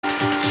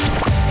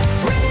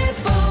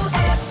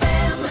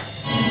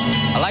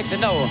to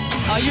know,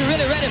 are you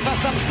really ready for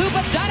some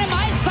super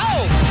dynamite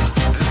soul?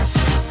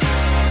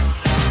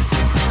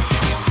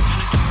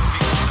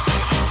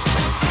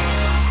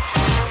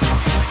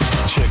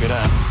 Check it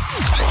out.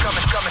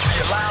 Coming to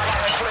you loud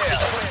and clear.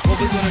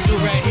 What we're gonna do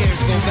right here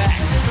is go back,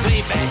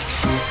 way back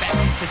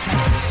to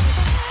time.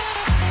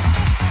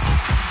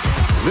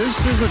 This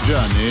is a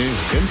journey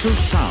into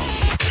sound.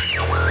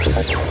 Here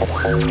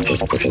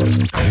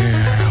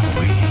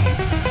we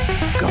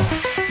go.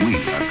 We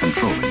are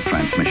controlling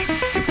transmission.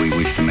 If we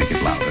wish to make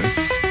it louder,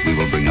 we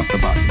will bring up the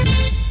volume.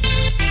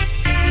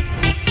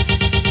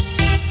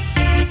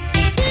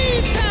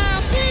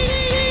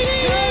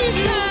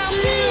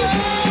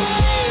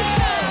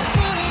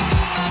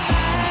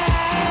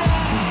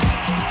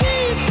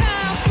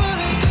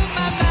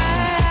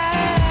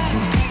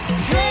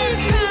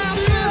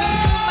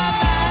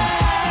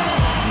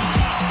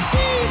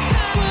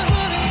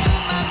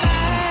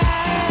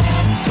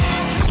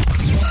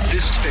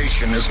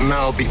 Is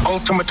now the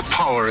ultimate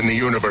power in the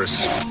universe.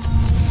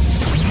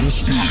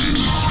 This is the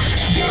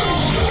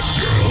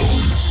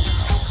Lockdown.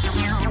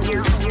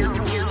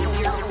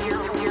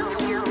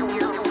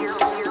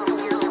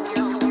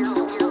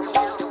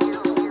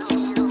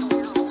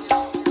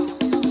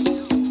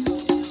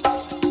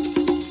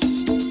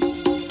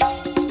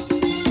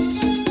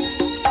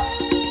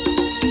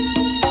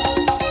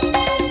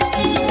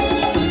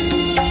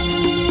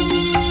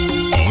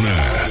 On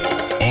air,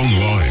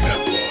 online,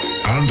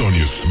 and on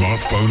your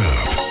smartphone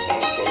app.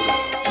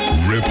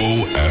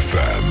 Ribble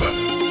FM.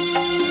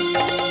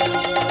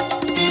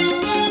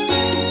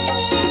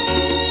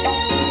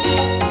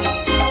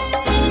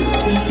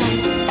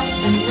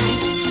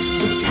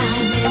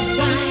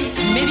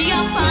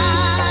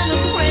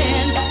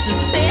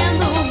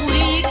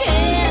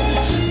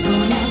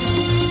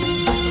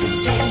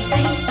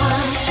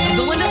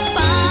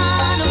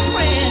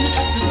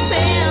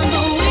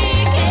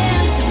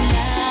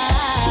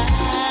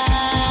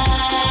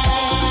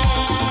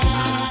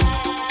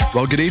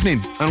 Well, good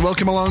evening and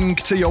welcome along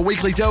to your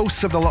weekly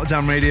dose of the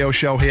Lockdown Radio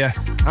Show here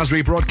as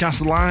we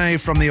broadcast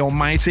live from the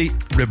almighty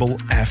Ribble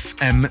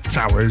FM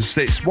Towers.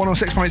 It's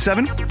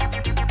 106.7.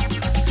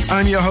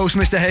 I'm your host,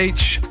 Mr.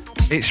 H.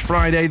 It's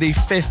Friday the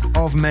 5th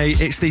of May.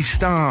 It's the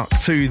start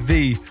to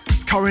the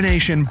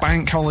Coronation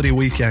Bank Holiday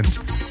weekend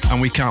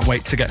and we can't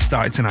wait to get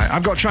started tonight.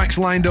 I've got tracks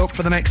lined up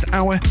for the next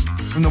hour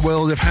from the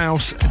world of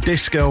house,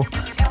 disco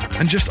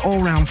and just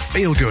all-round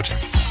feel-good.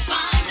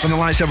 From the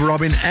likes of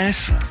Robin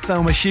S.,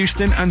 Thelma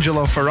Houston,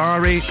 Angelo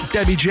Ferrari,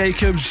 Debbie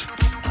Jacobs.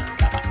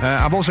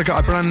 I've also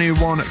got a brand new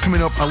one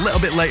coming up a little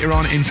bit later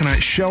on in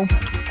tonight's show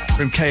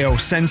from K.O.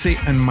 Sensi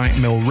and Mike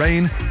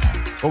Milrain.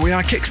 But we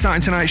are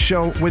kickstarting tonight's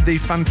show with the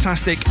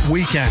fantastic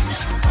Weekend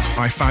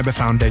by Fibre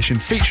Foundation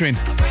featuring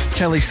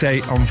Kelly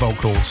Say on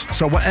vocals.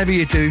 So whatever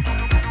you do,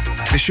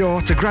 be sure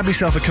to grab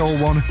yourself a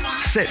cold one,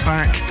 sit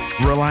back,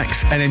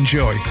 relax and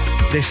enjoy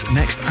this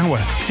next hour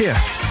here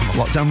on the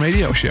Lockdown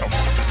Radio Show.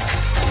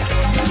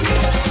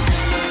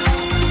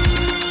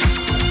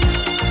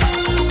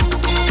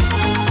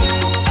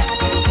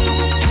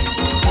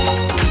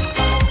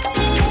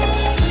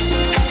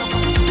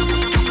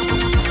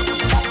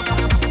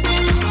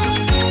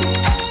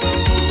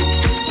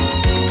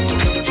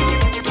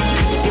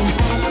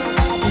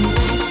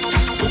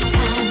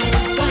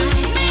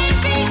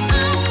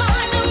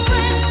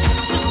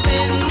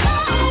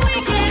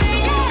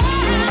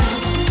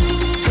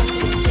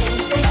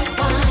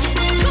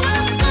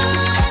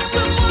 So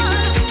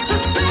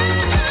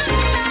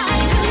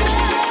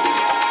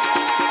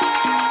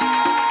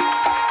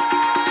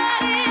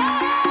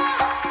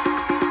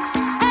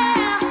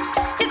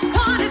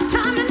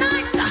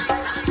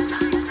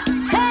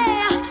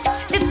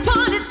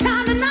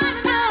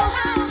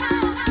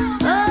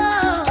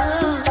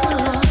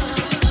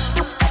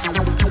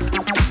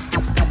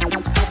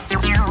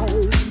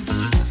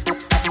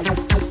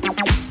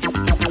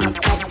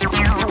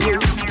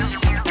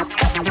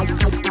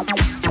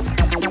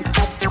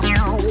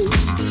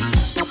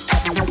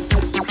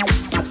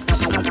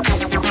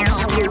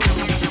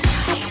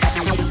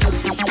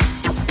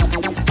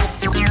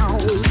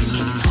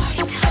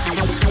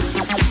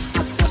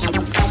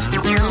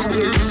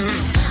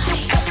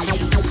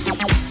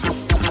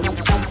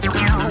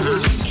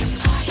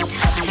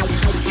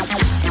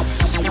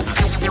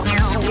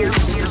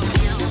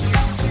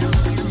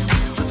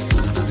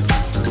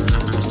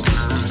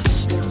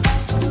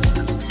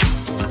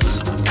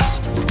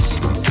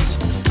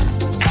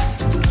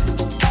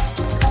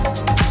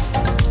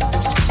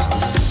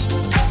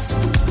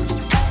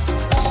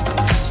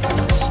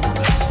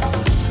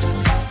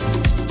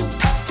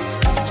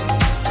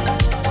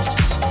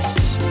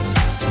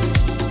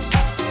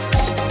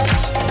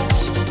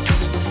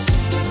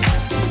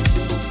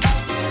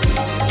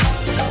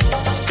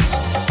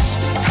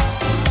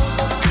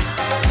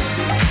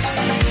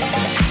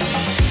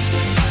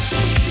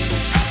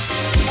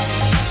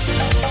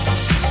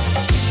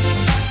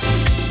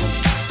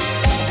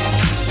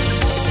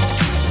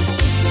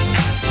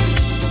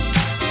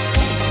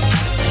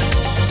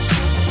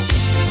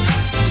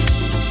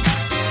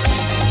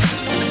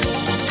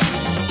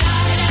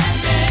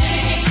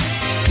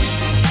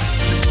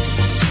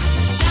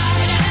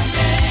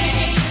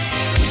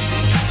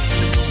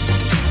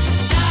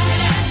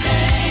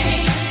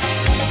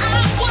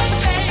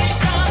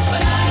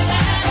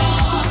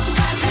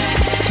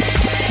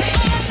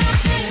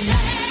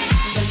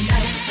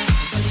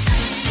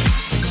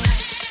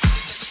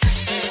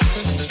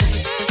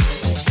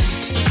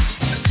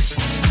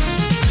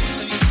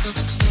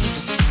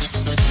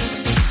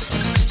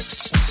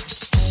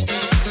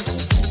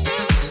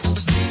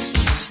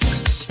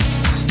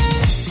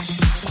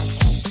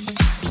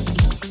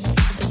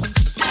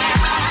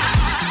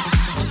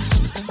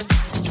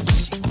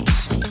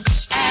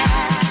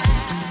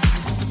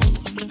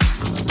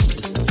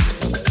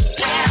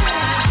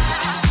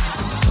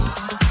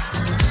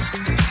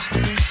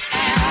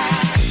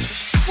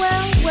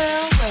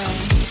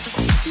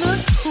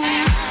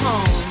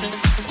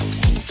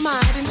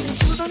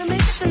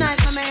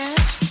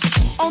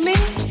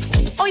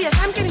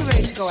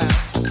out.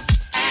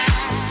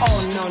 Oh,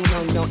 no.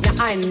 Now,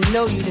 I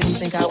know you didn't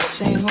think I was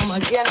staying home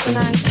again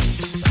tonight.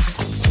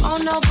 Oh,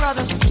 no,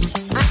 brother.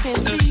 I can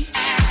see.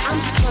 I'm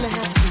just gonna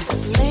have to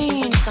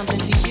explain something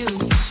to you.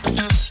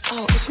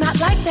 Oh, it's not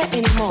like that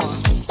anymore.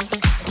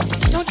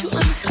 Don't you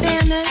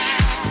understand that?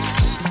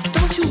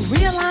 Don't you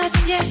realize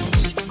it yet?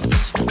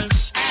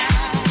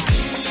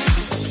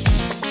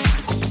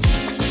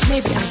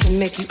 Maybe I can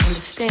make you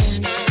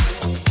understand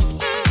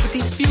with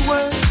these few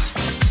words.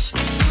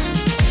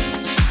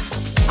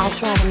 I'll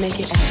try to make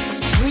it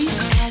as brief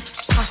as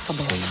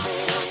possible.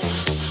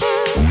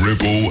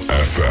 Ribble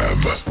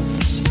FM.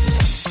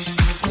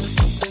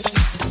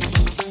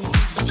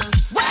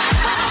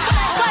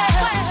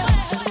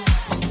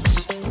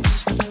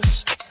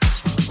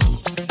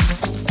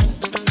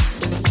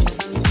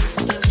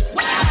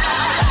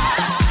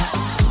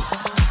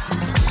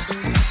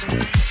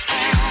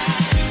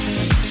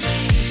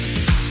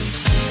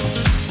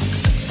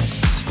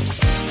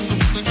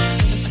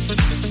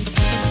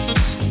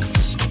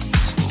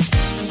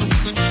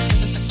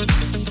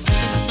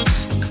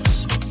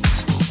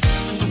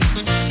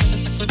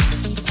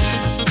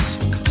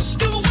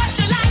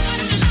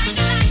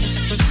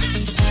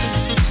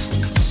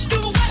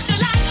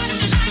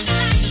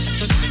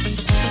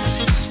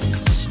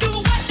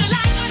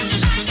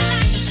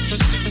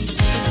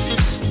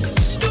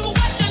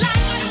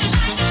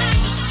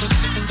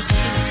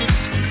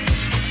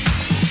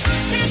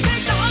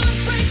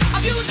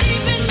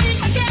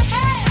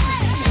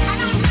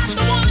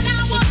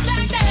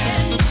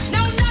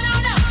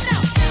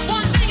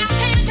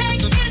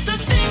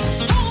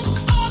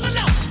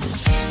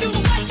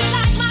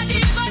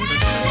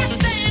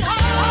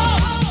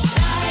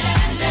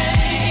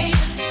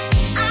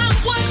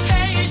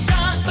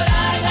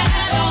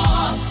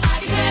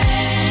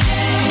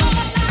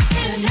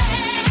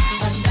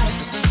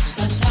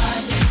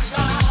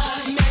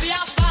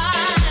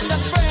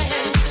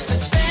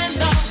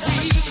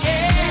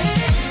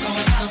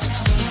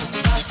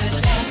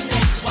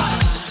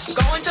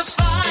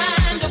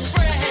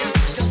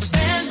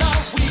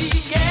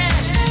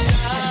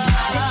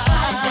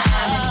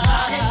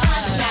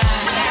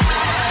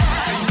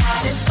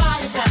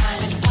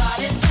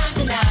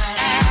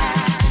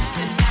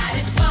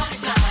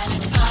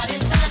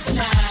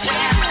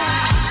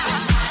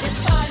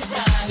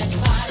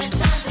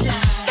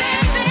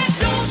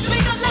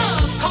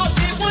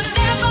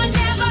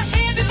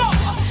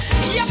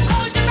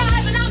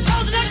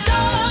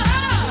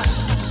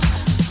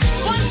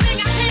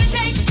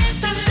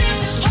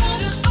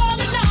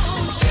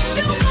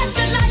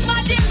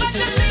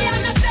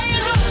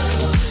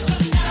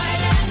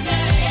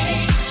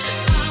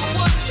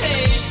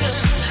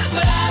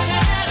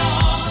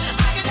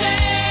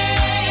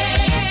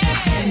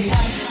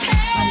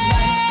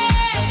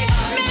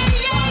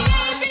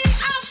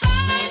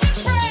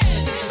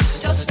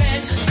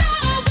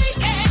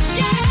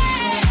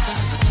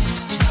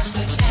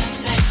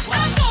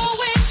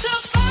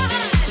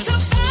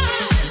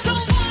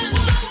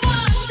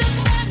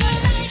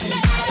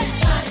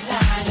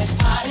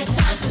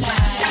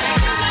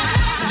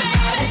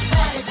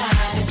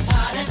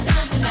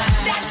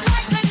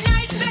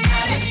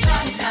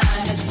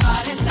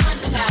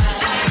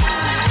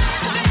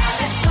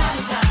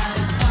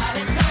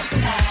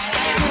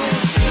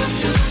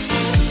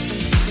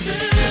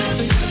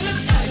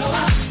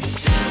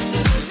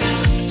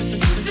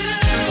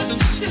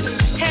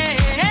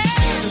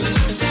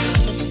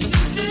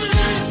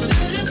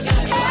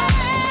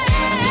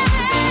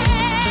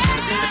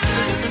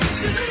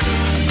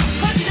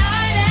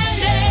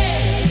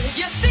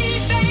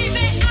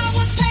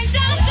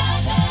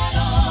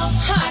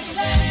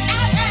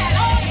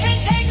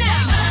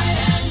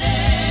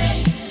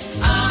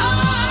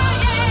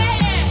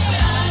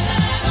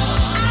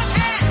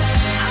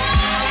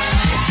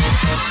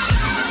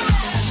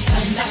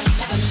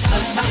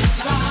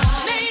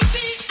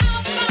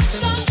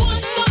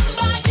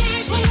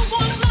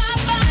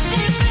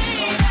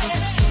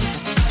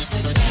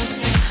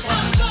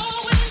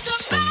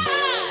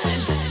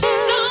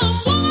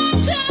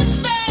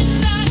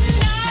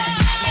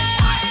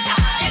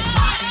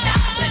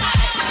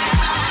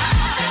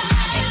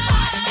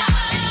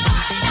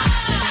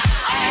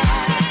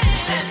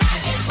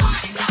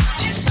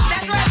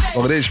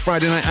 Well, it is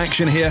Friday night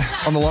action here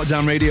on the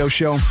Lockdown Radio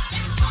Show.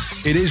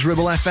 It is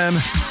Ribble FM,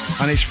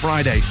 and it's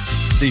Friday,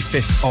 the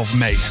 5th of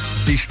May.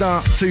 The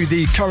start to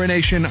the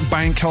Coronation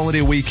Bank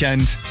Holiday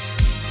weekend.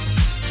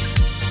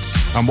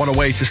 And what a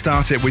way to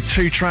start it, with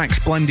two tracks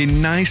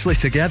blending nicely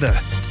together.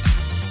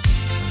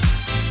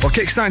 Well,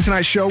 kickstarting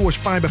tonight's show was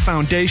Fibre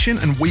Foundation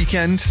and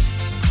Weekend,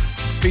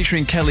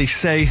 featuring Kelly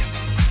Say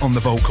on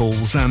the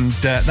vocals, and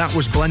that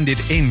was blended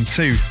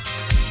into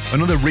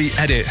another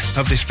re-edit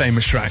of this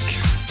famous track,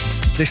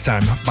 this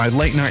time by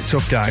Late Night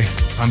Tough Guy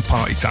and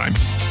Party Time.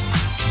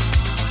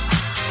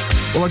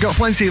 Well, I've got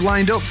plenty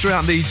lined up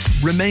throughout the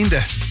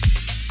remainder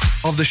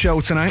of the show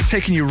tonight,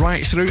 taking you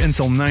right through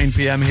until 9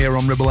 p.m. here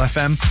on Ribble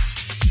FM.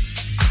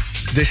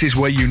 this is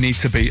where you need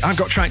to be. I've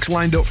got tracks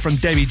lined up from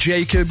Debbie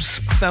Jacobs,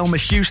 Thelma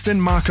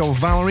Houston, Marco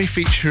Valerie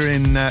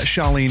featuring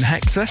Charlene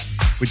Hector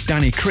with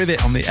Danny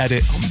Krivit on the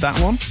edit on that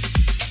one.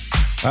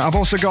 I've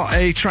also got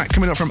a track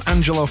coming up from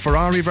Angelo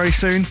Ferrari very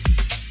soon.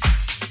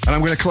 And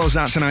I'm going to close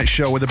out tonight's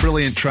show with a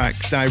brilliant track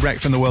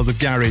direct from the world of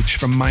garage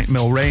from Mike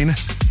Mulrain.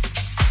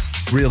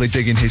 Really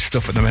digging his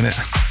stuff at the minute.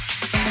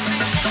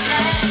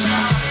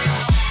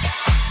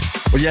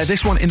 Well, yeah,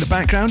 this one in the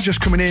background,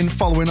 just coming in,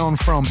 following on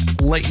from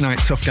Late Night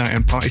Tough Guy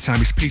and Party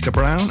Time, is Peter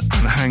Brown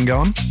and Hang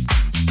On.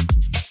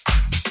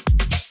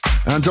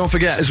 And don't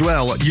forget as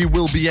well, you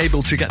will be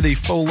able to get the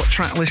full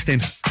track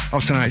listing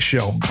of tonight's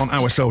show on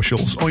our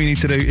socials. All you need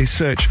to do is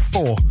search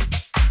for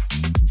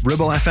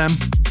Ribble FM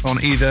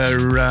on either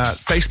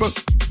Facebook,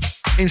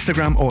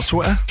 Instagram or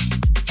Twitter.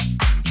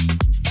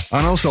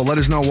 And also let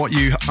us know what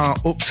you are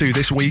up to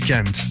this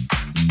weekend.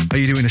 Are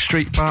you doing a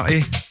street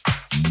party?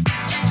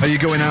 Are you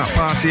going out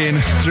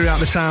partying throughout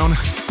the town?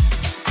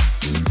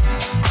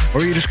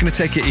 Or are you just going to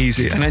take it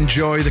easy and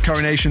enjoy the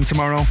coronation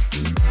tomorrow?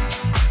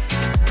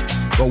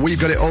 Well,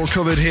 we've got it all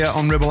covered here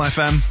on Ribble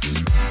FM.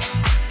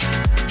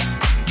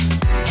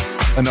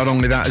 And not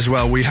only that as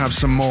well, we have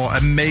some more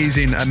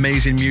amazing,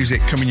 amazing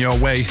music coming your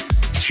way.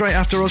 Straight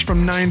after us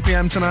from 9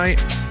 p.m. tonight,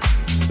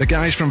 the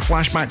guys from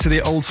Flashback to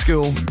the Old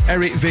School,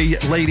 Eric V,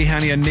 Lady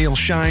Hanny and Neil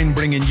Shine,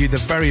 bringing you the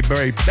very,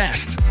 very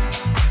best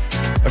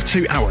of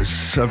 2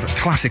 hours of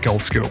classic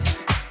old school.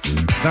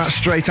 That's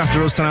straight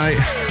after us tonight.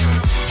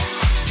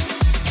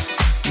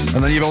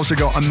 And then you've also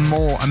got a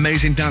more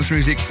amazing dance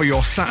music for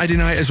your Saturday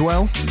night as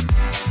well.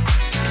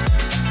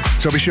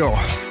 So be sure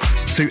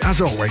to,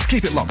 as always,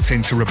 keep it locked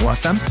into Ribble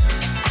FM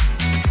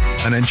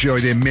and enjoy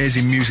the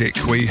amazing music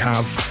we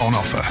have on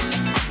offer.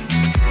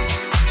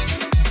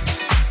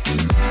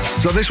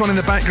 So this one in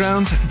the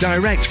background,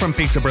 direct from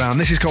Peter Brown.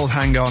 This is called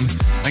Hang On.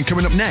 And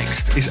coming up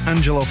next is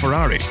Angelo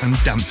Ferrari and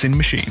Dancing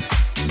Machine.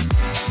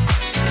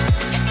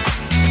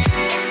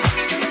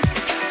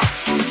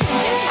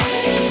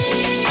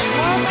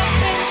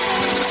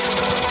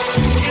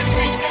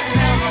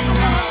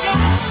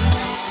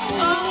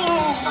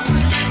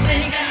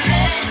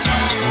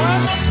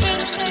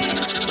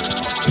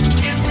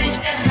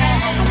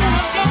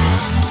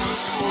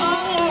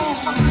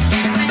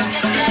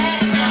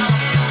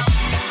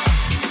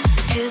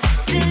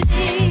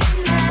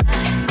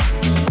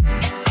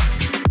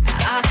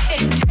 I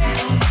can't tell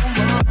no more.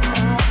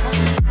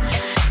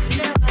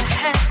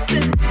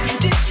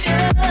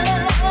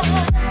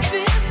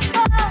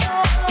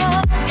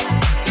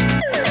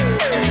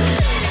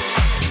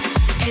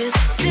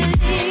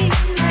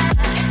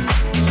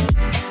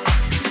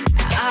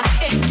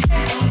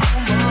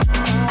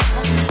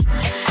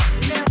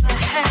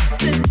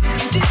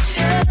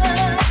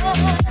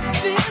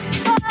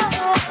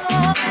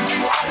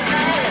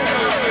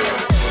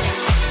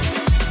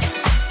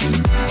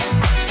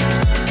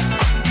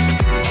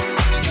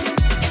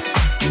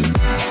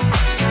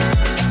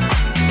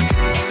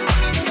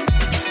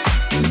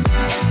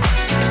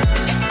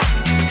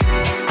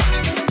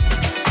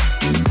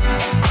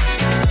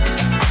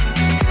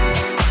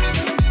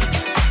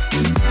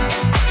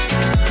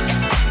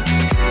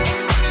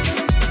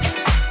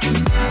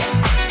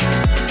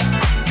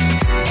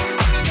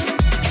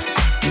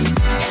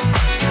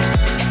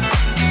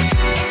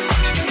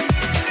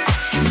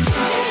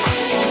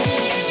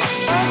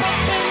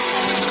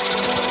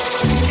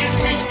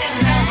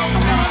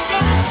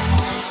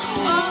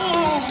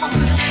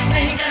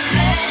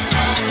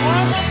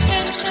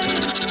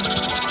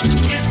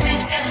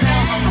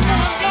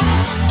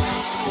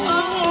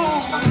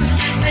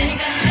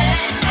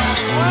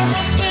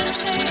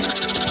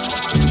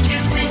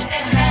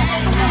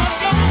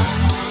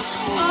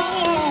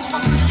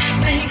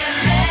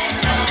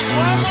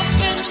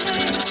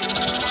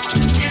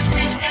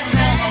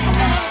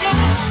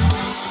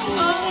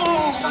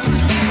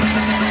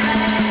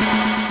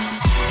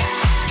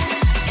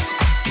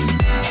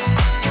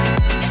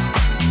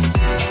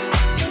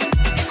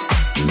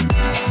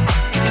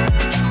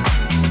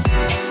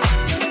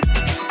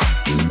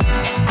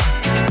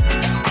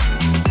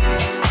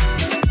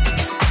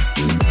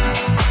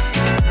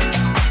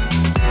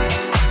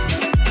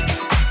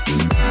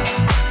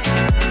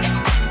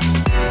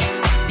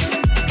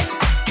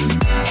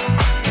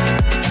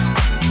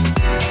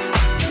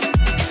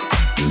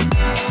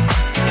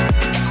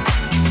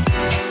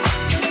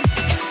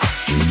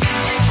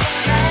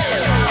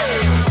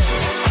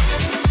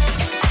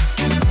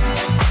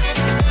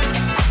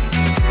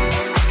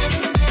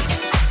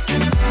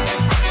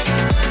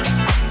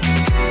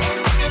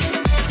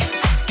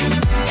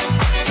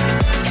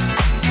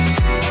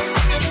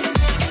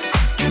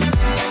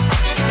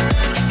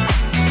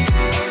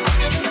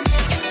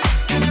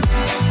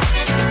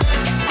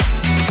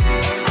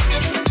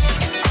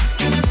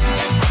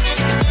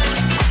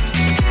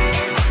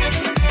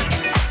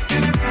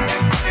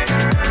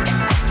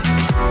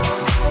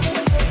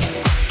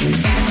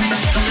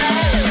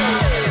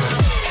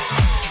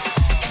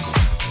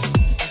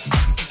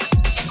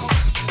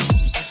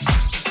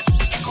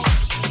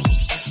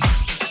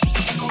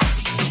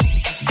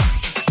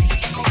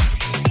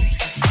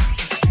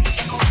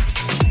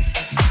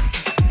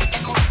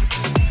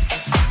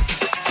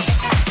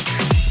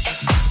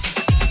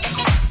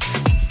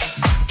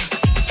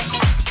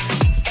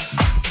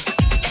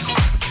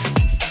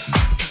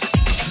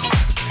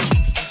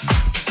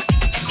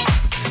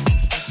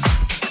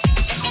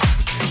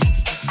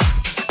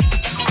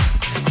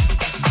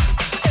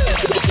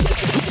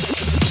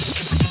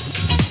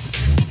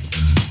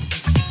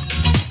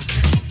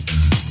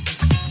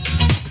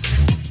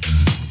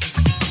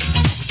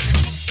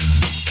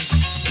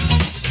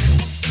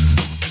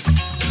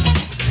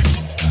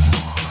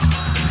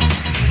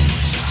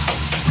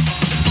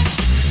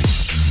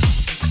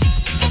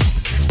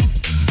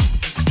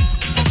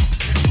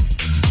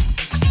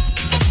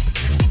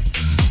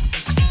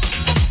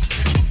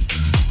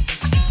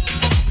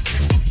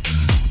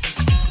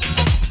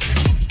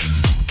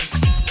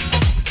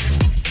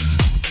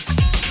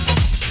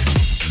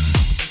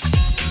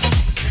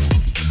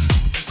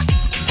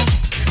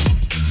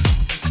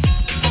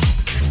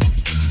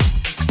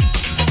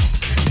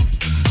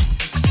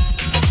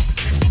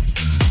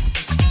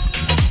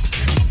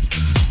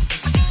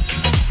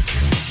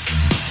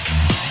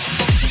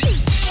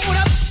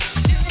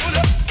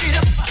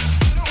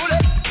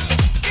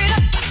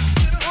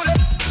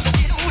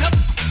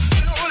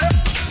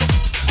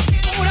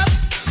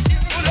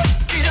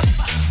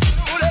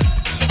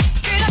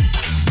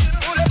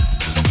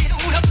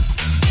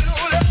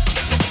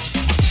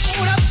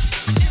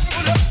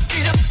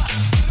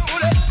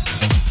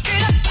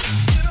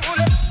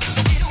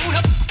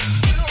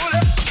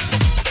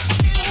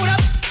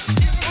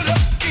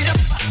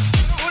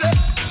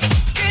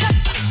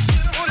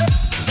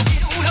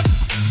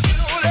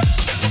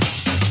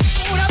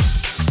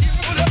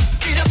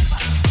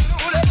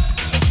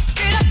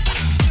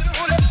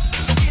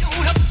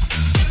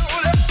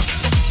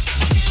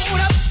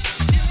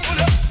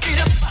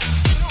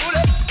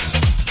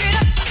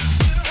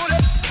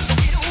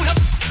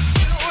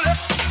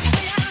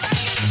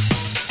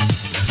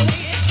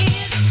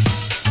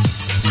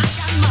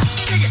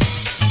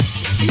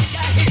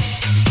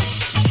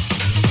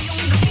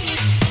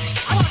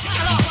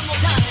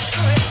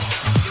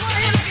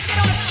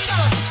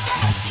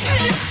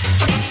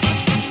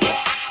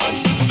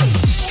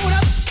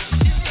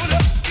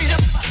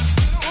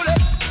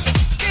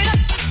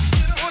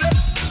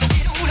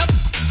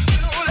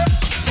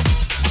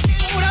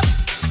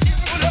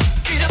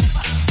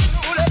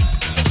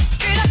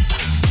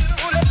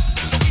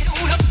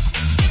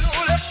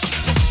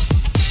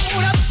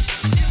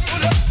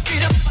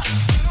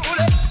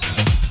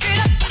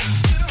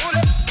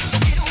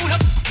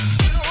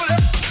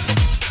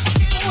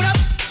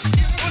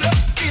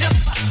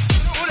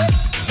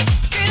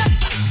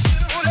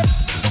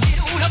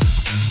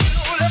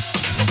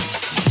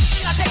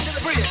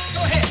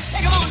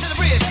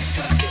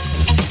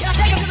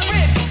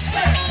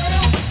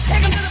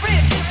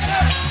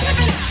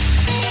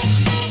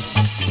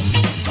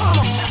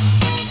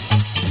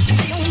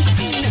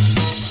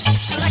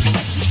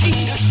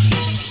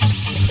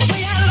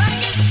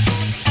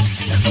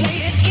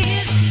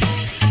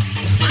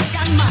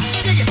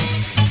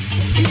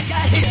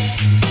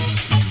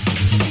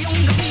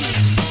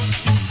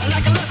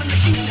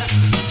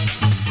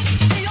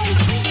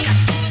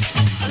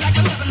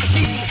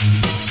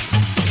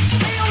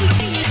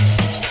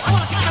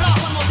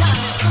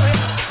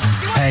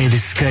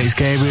 Okay, it's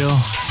Gabriel,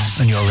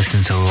 and you're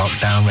listening to the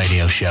Lockdown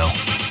Radio Show.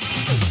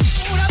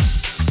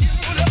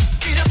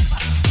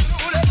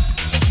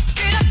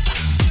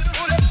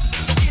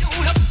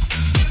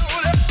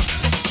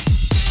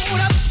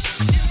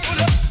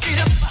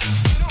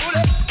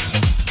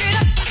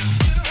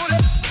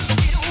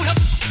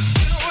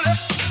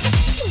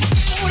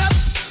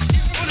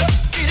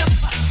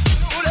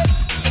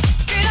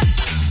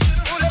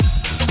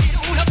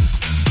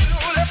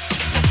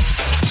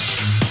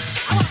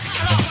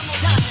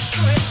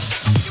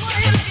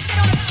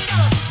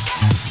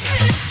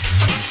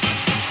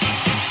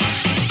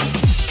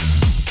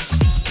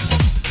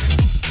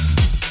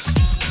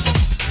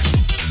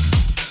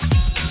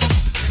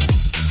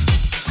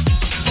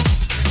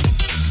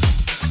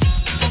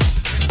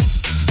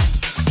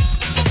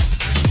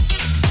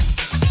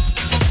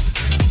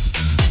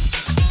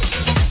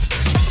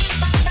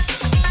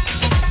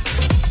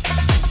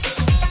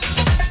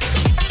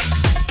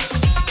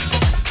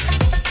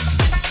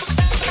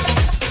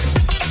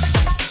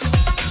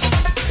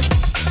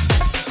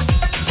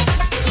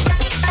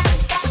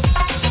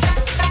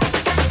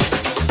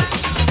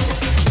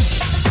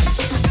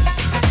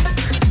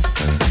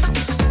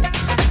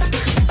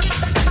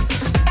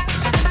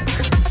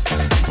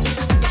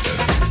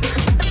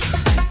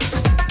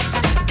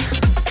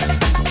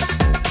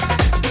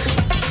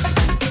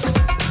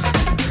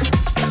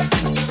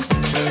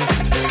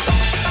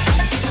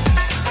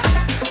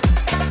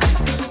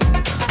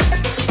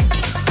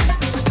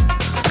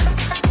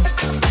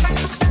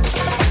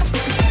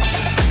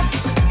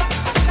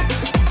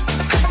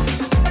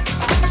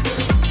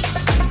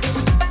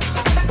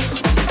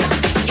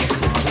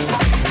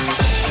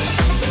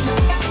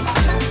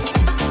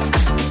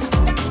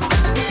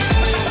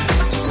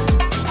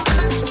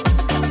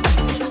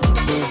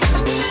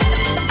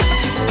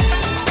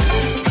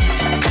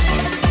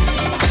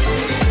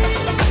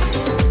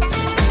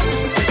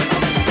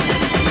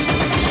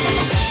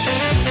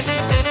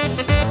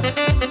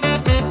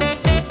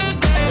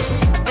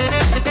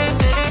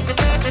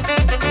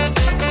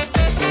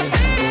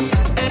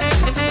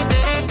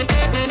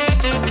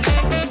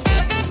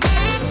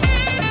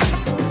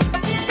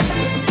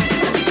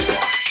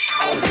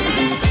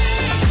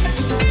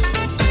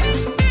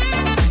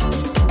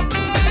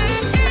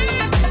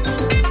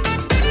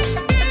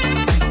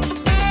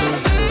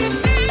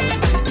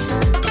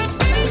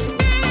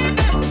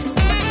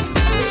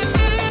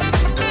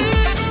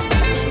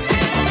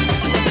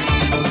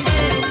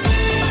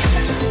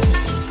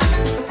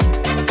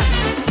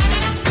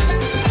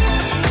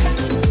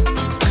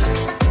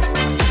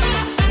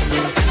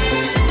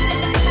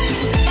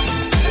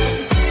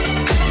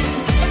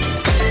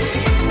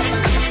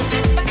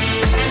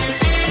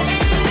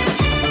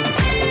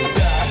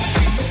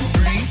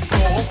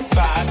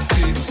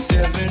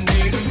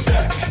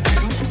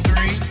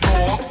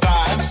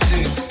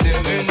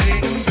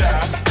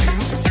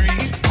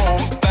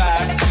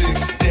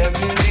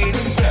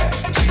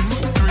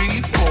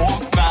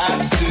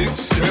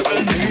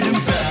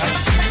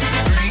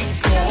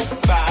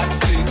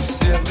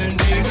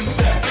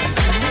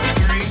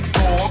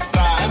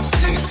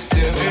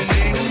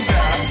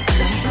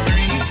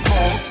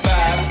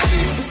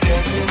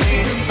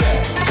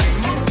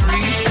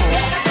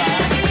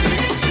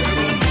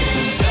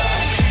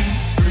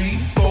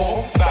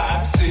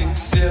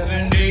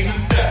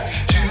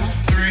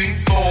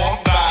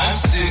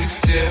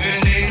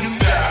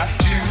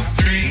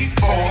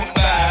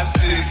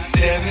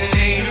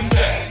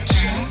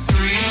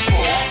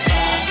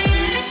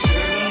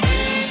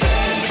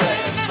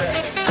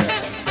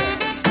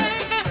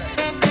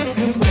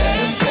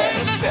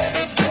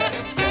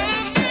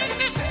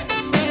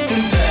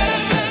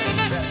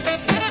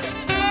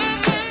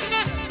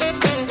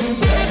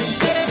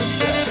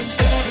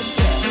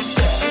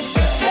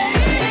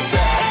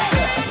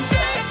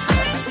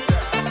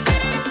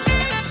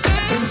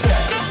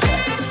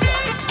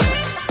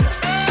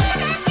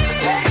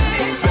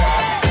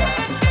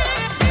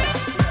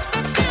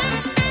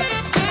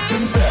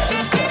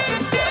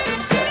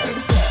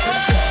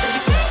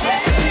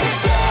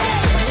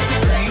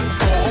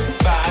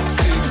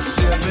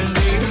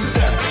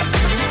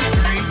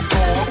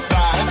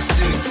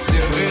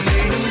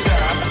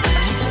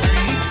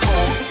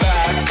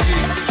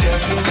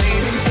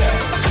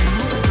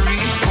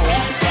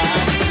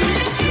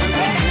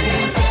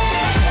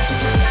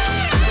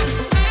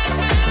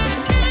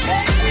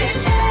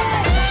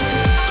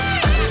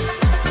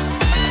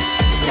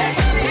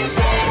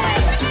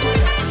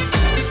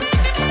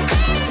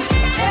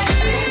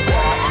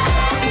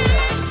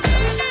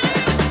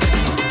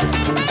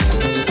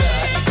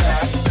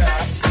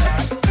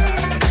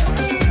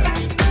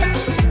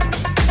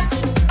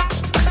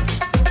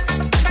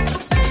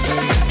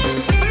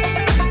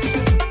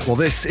 Well,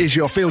 this is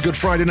your Feel Good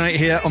Friday night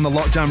here on the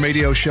Lockdown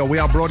Radio Show. We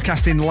are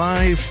broadcasting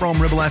live from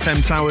Ribble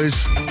FM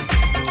Towers.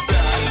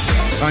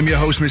 I'm your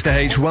host, Mr.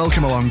 H.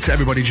 Welcome along to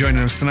everybody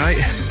joining us tonight.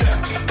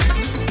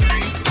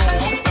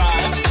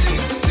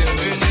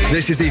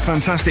 This is the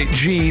fantastic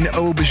Gene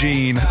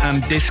Aubergine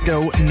and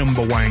Disco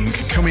Number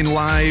Wank coming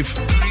live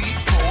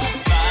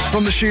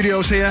From the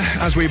studios here,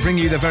 as we bring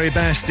you the very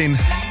best in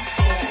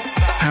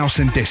house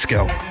and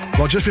disco.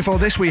 Well, just before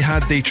this, we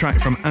had the track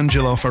from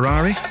Angelo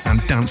Ferrari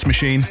and Dance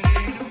Machine.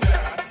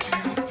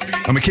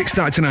 And we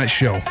kickstart tonight's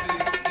show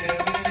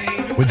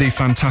with the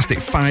fantastic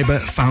Fibre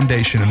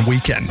Foundation and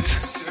Weekend.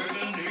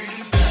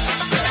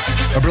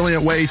 A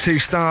brilliant way to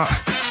start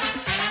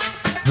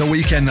the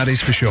weekend, that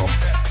is for sure.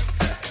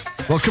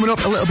 Well, coming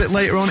up a little bit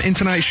later on in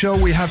tonight's show,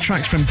 we have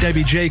tracks from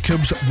Debbie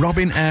Jacobs,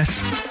 Robin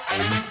S.,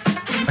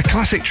 a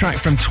classic track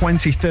from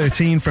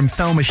 2013 from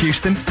Thelma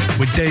Houston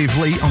with Dave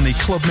Lee on the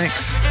Club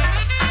Mix.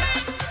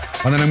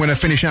 And then I'm going to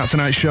finish out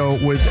tonight's show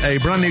with a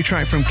brand new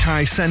track from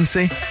Kai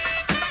Sensi.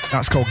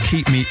 That's called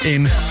Keep Me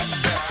In.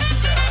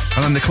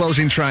 And then the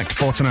closing track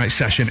for tonight's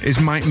session is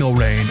Mike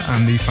Milrain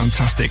and the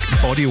fantastic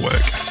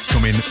Bodywork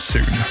coming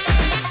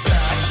soon.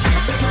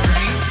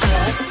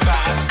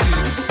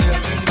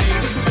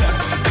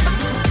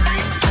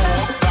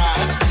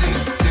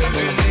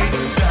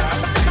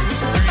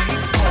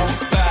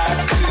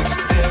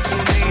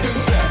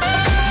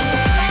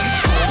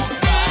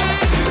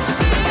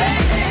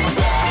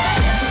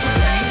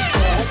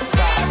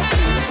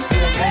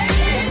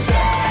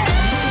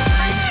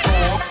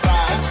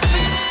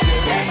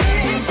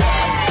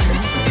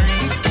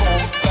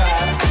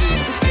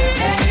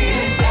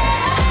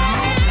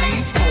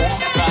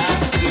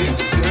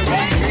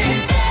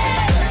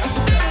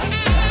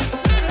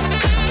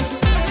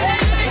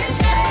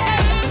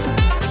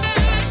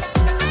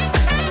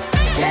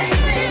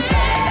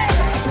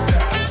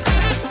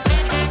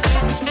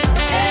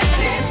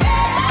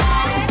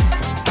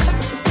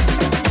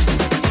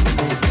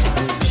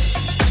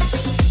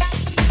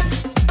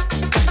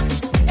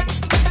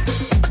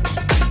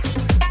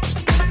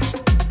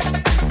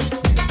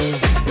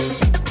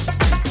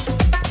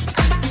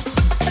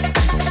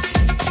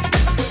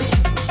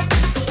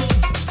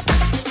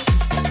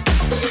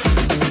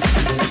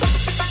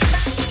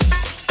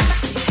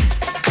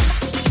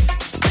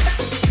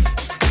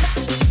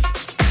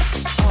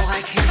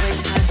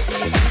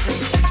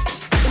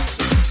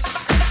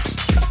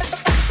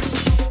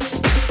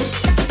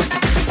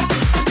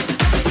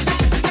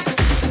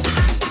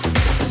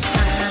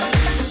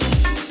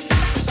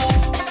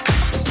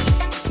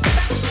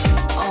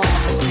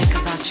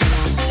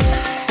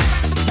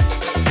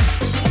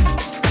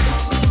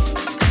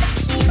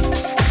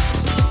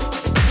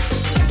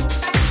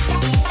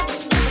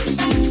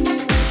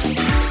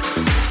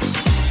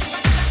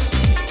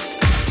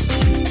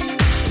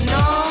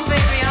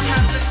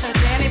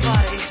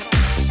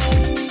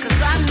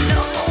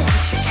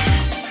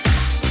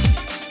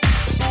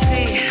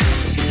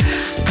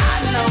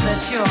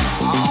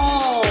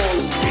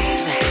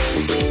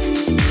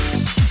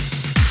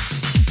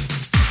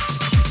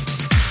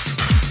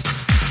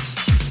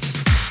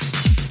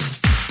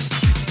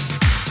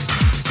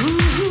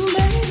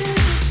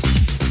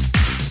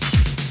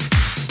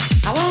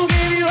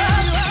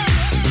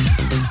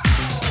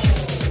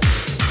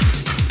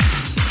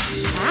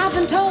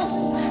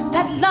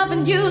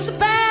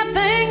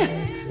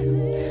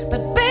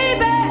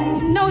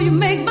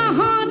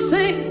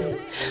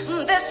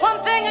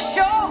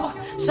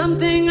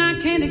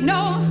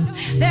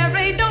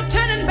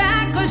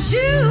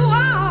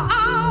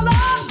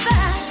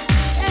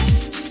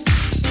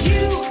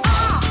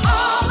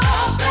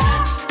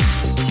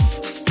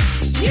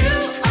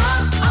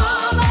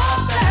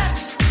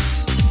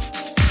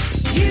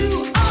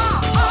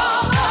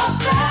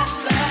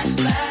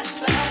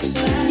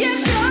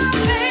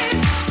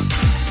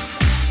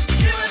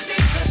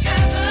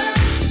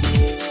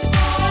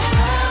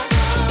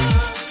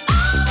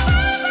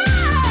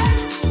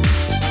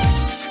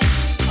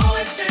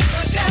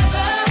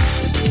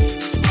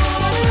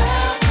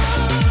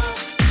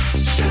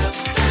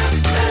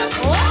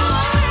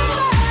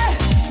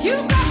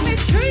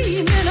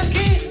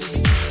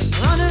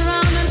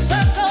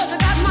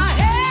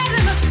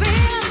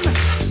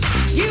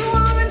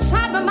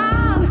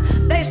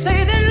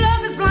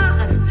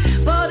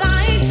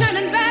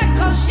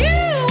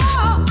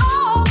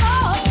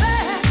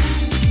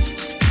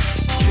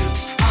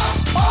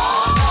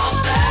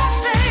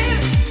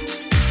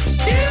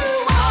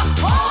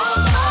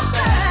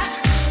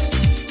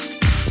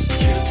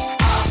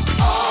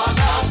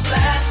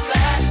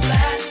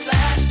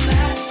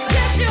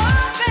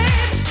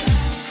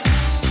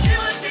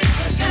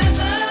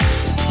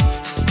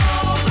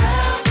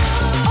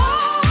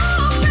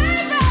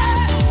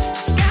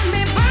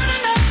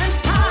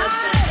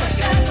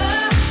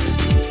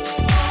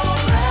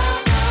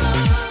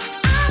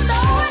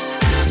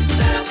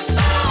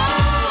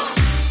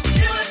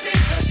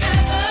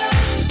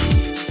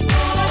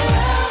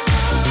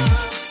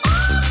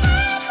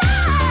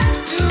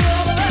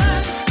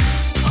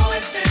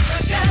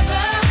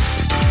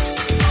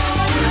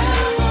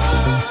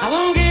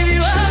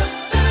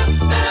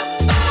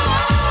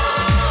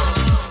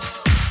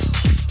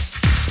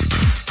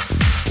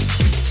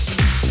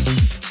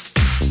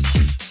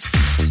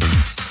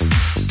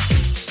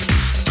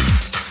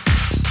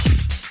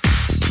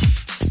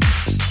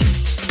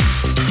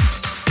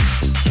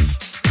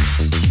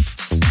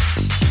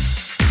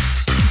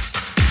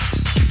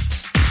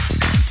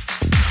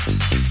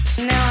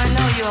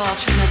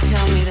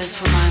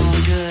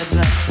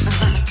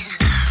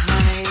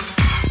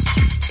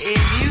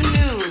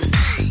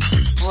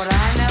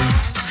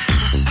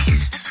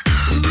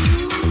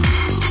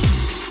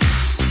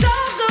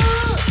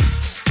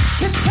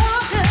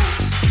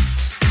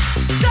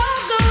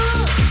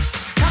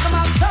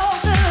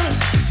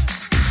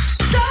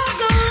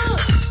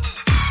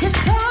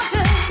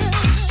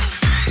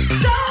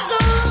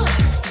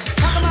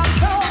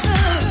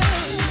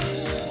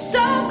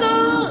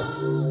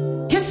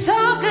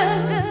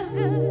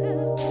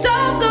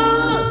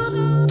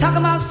 Talk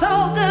about so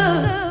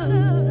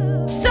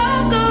good,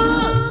 so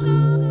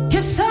good.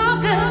 You're so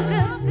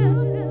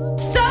good,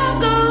 so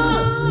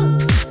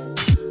good.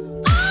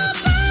 Oh,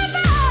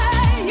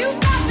 baby, you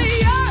got me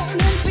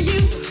yearning for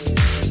you.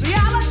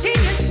 Reality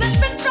is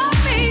slipping from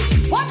me.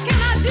 What can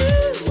I do?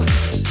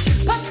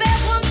 But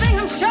there's one thing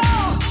I'm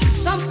sure,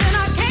 something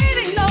I can't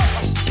ignore.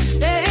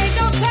 There ain't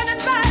no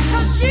turning back,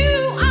 'cause you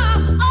are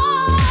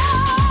all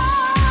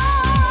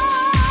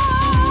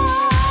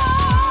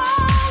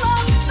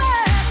of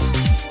that.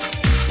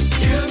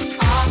 You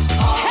are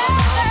all of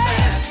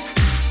that.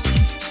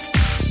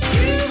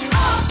 You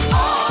are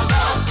all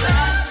of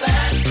that.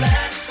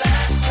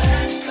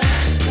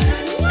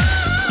 Whoa,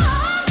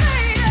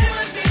 baby. You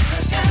and me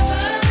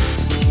together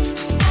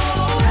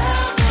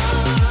forever.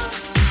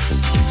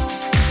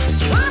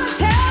 Trying to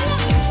tell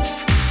you,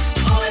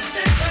 always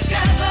stay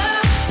together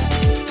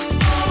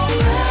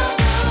forever.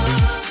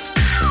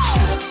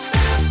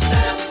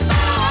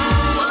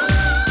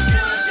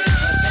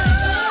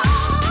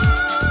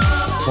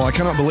 Well, I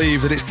cannot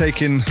believe that it's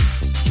taken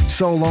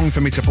so long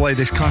for me to play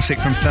this classic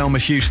from Thelma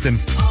Houston.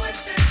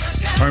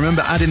 I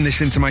remember adding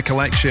this into my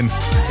collection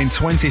in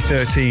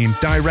 2013,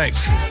 direct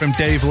from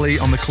Dave Lee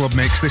on the Club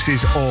Mix. This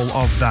is All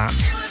of That.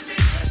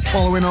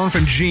 Following on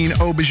from Jean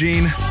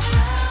Aubergine,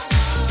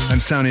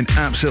 and sounding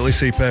absolutely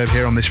superb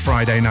here on this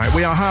Friday night.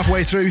 We are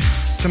halfway through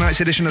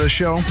tonight's edition of the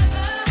show,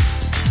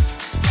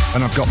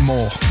 and I've got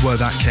more where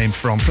that came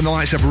from. From the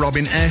likes of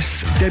Robin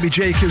S., Debbie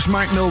Jacobs,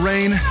 Mike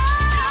Milrain,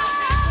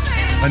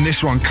 and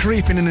this one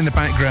creeping in the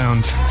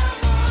background.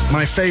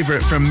 My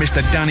favourite from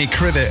Mr. Danny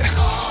Krivit.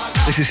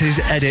 This is his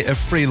edit of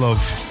Free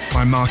Love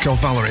by Marco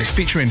Valerie,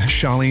 featuring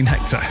Charlene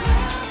Hector.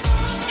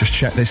 Just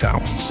check this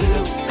out.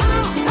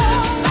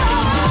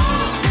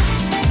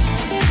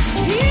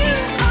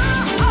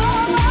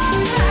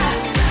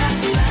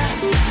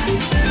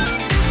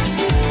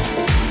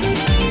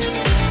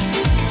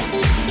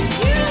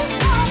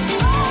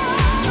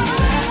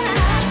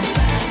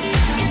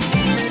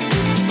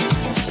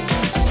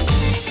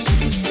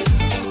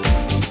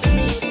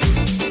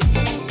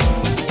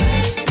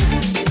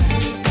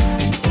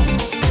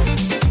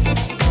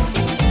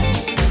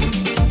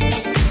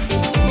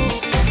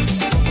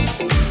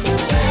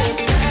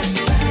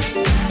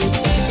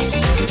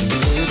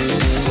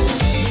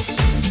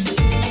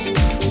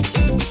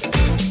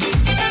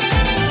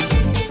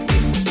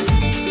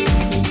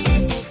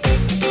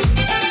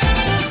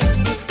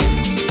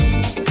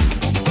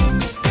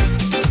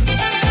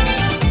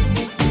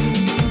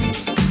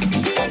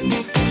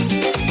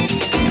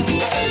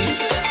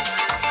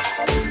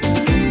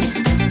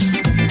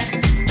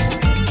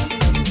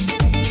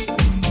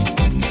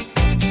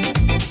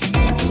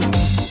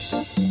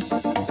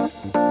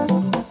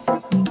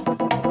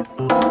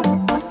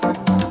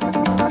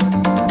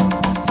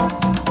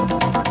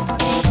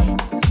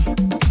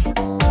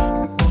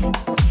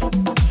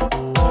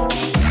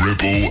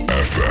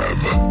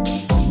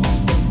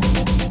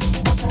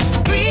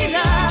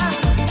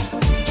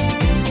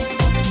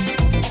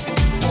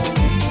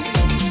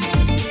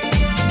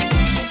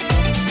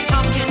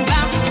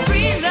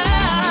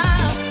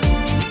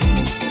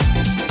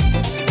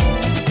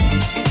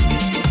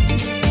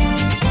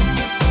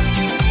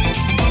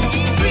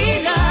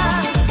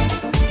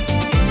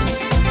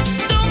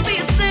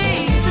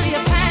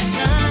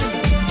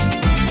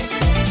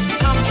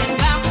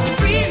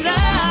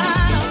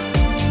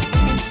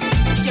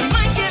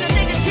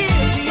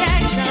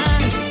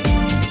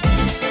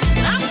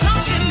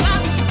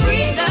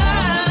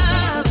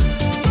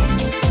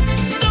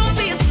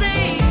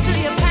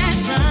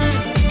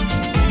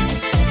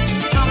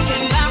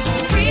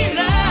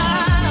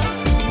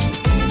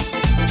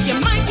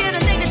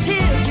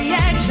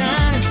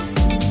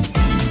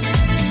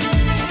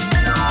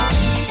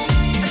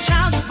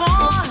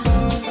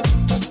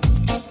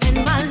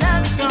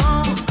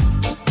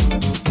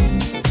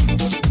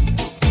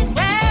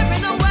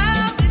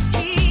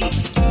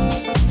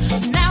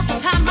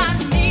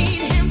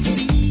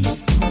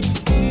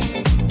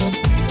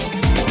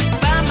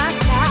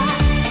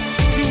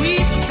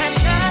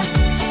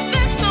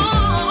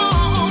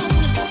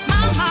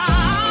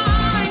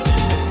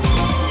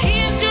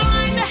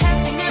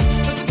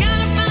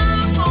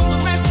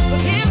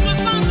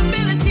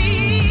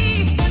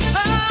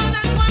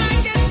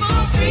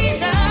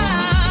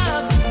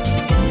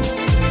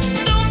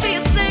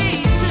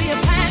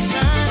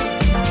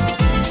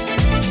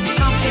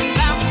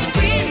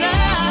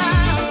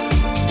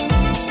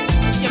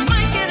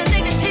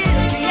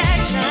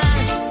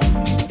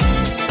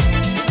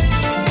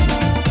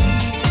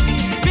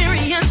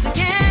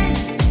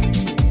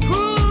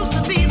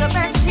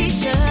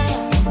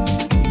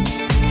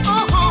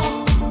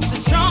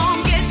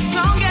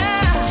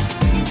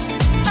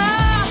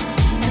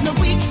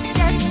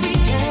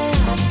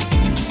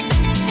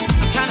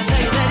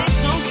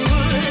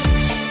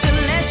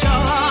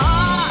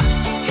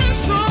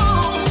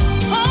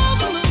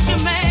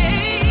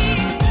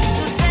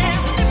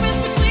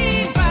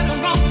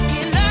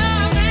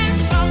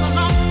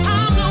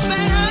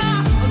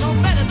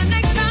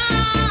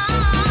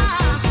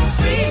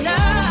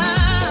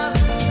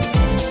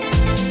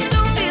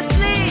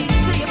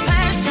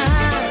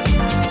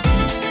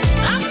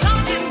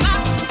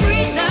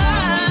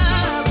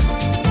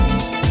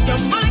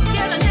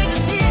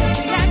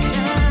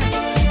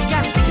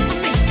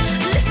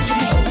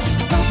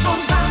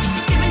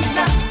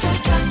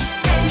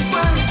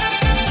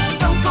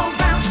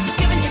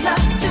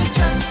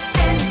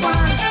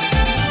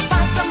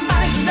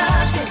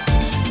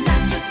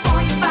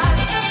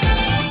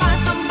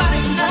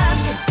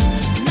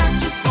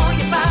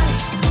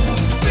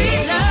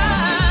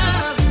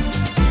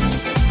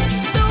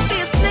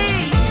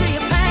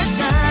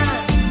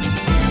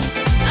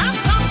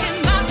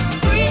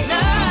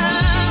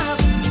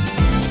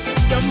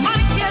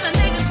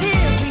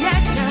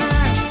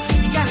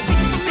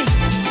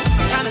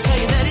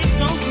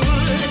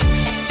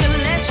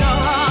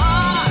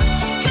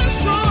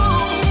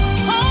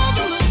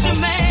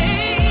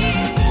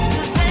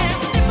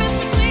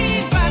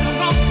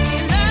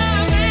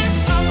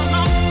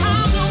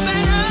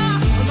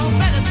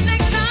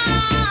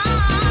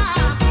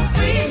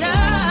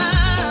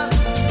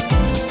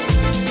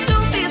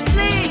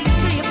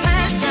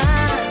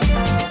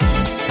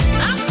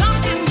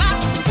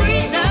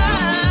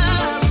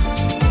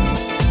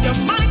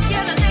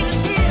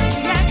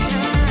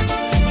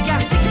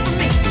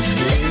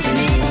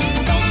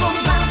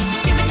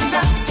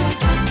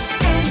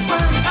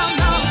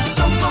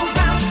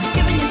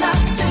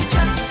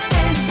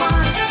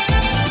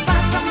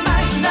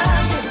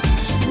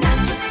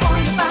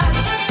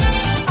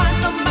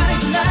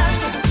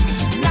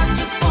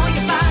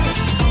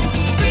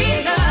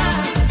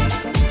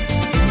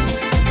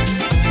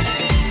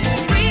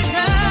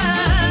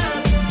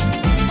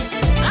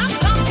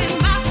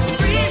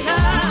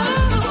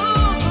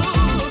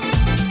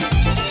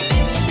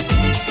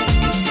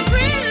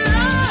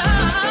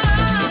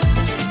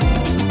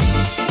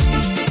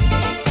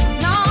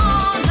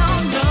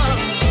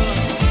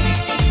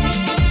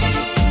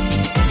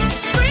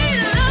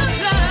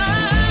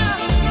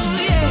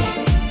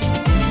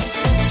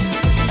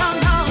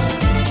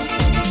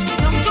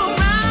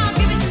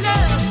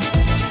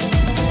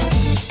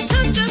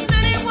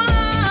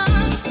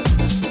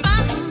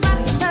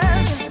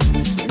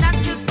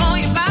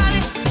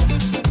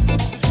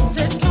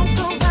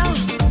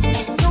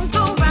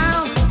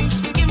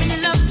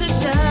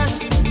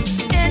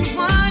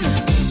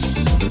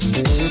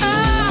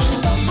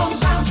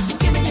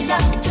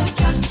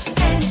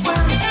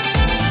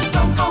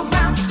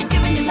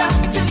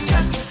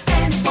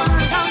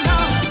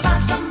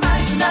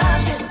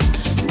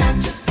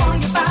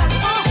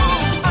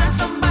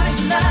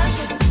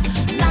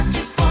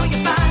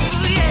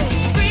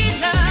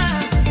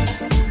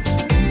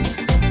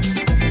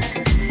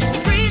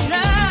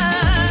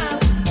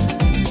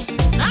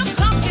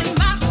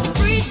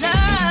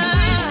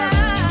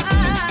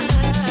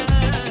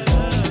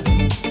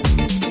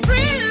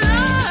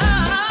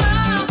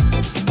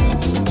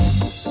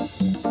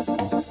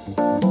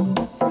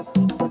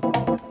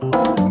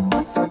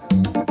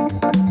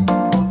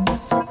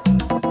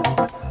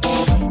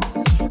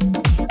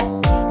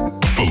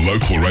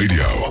 local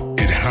radio,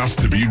 it has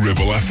to be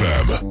Ribble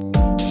FM.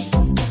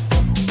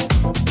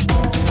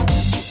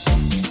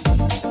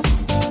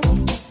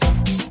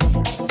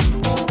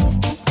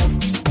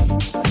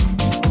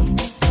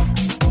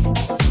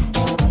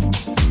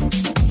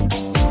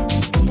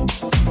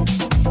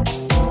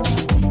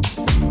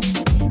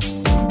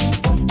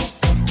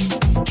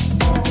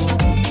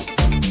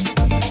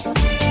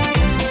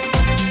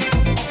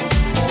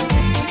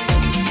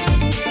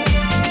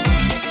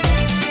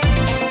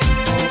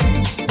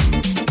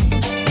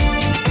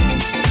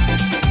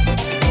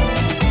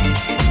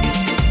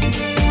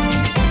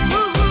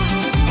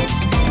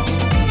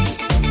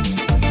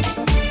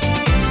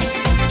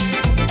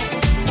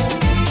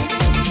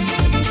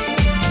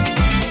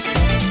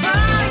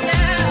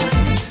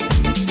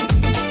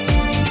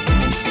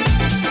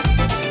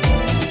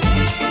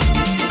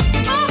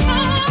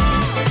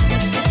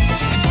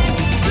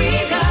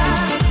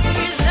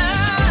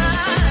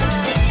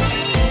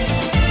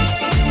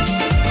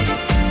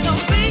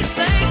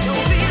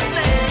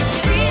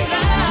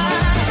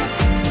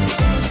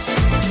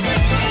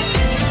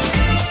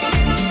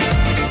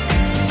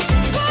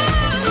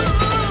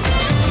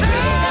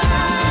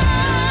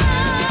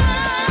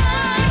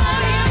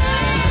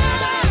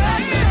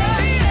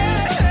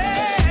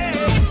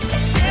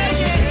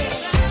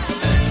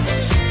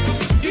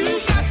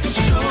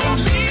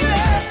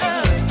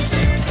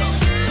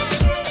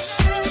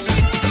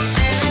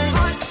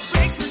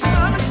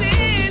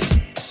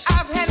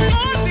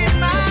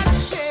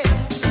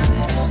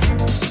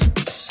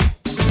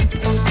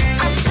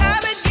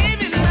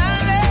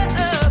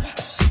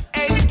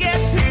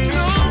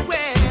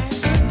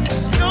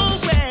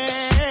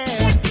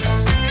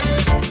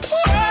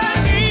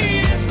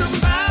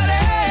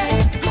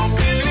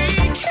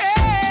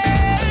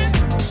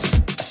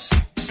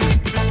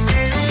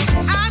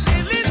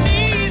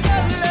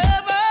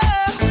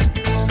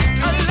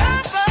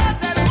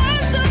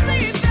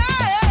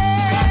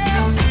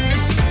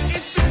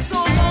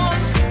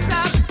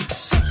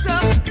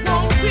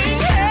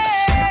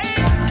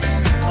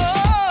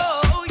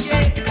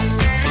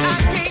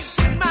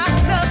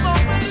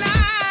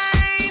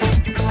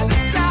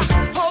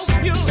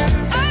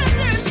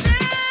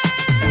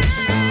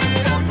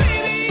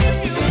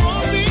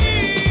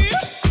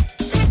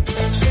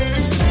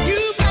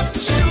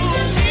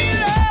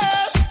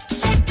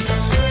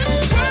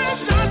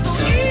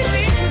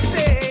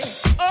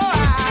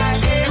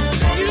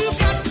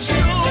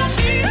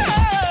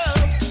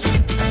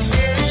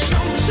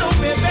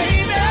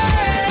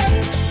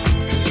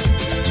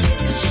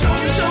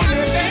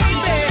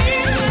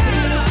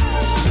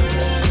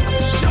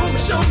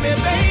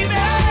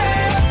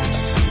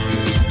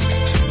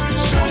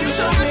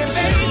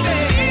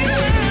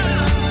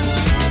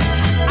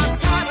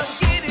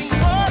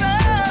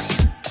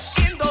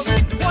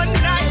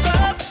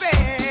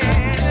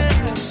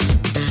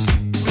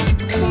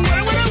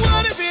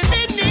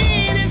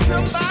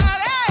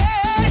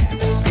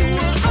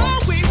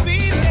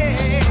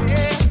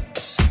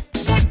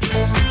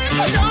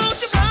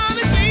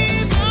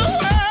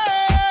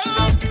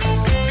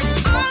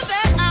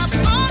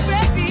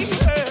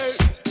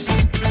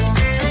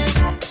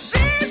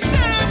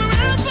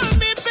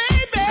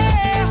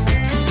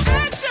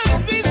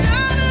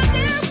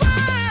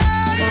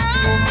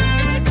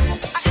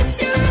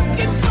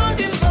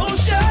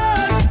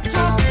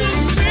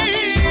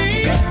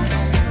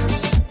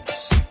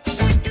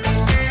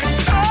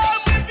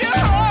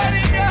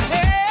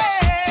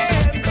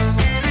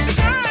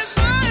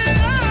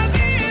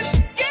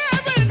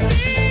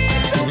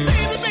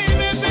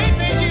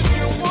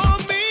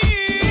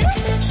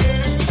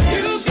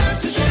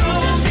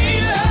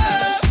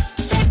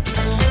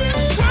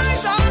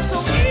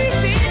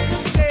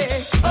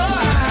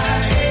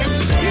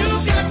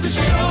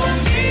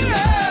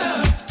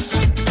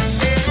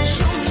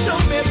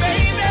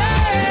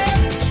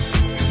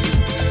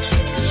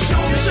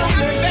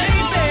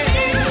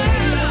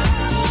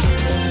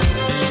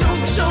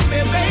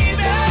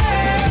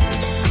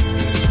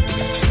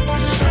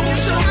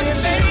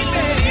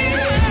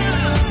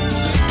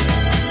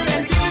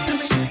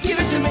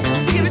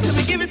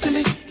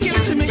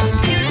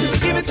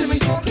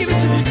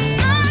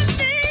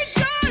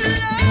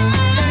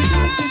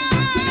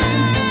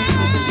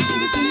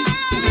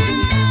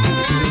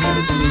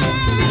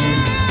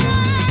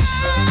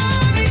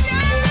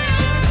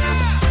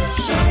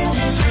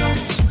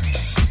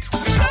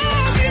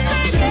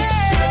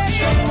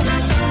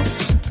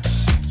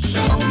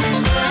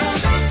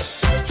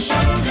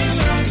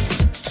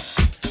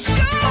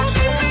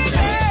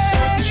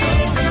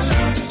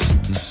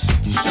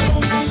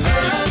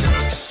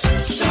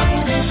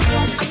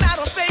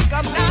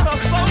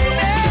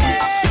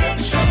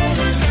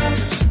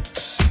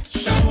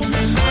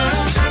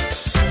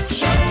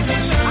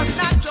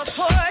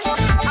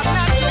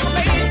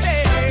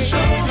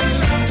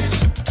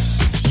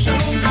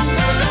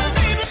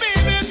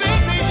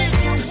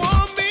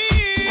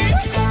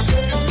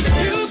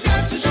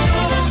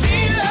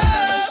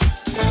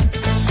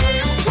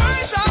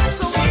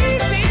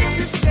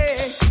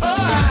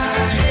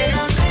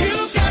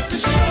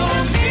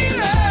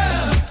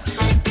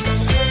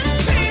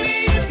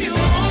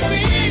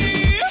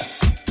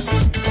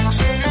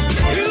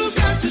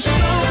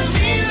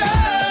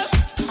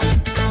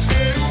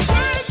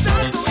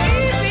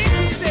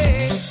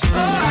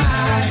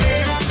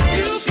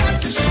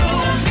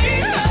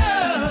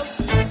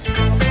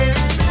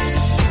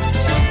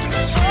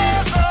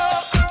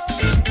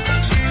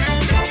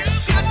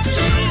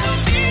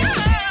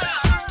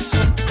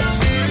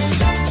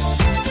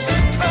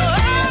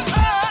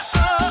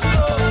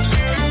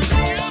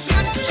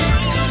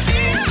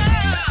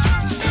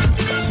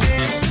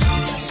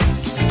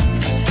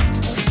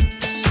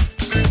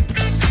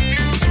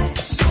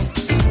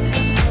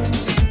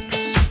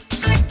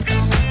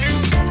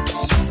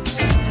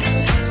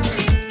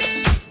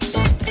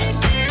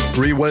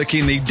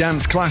 Reworking the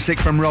dance classic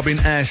from Robin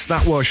S.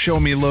 That was Show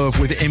Me Love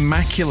with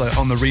Immaculate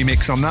on the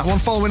remix on that one.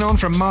 Following on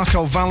from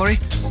Marco Valerie,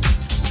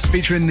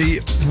 featuring the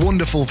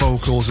wonderful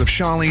vocals of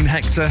Charlene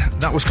Hector.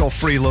 That was called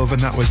Free Love,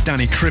 and that was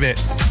Danny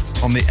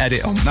Cribbett on the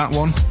edit on that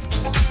one.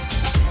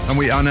 And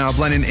we are now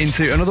blending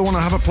into another one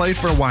I haven't played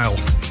for a while.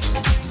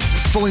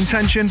 Full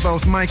Intention,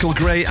 both Michael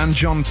Gray and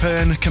John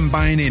Pern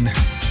combining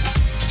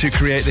to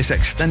create this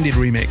extended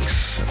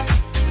remix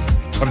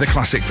of the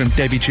classic from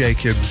Debbie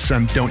Jacobs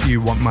and Don't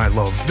You Want My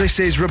Love. This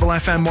is Ribble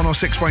FM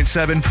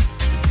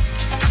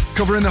 106.7,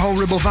 covering the whole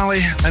Ribble Valley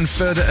and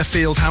further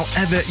afield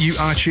however you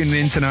are tuning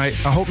in tonight.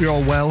 I hope you're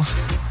all well.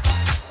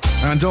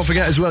 And don't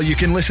forget as well, you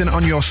can listen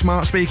on your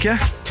smart speaker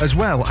as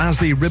well as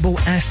the Ribble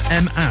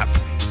FM app.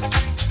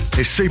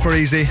 It's super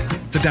easy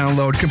to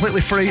download,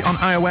 completely free on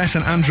iOS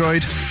and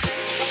Android.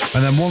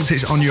 And then once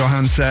it's on your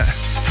handset,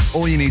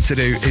 all you need to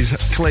do is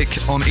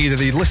click on either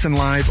the Listen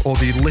Live or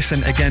the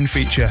Listen Again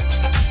feature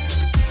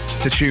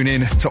to tune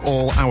in to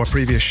all our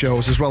previous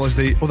shows, as well as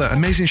the other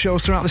amazing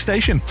shows throughout the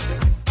station.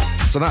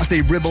 So that's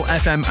the Ribble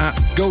FM app.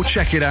 Go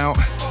check it out,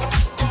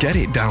 get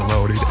it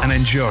downloaded, and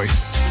enjoy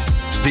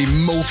the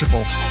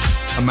multiple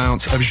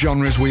amount of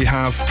genres we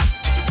have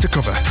to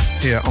cover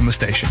here on the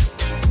station.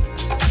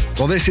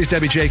 Well, this is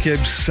Debbie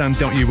Jacobs and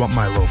Don't You Want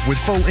My Love with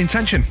Full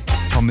Intention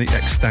on the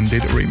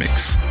extended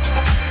remix.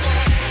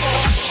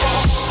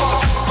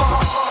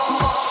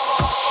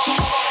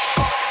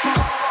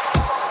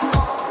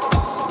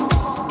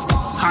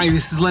 Hi,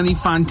 this is Lenny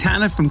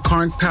Fontana from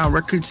Current Power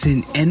Records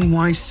in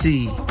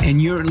NYC, and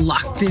you're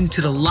locked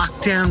into the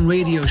Lockdown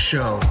Radio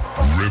Show.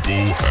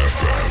 Ribble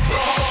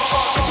FM.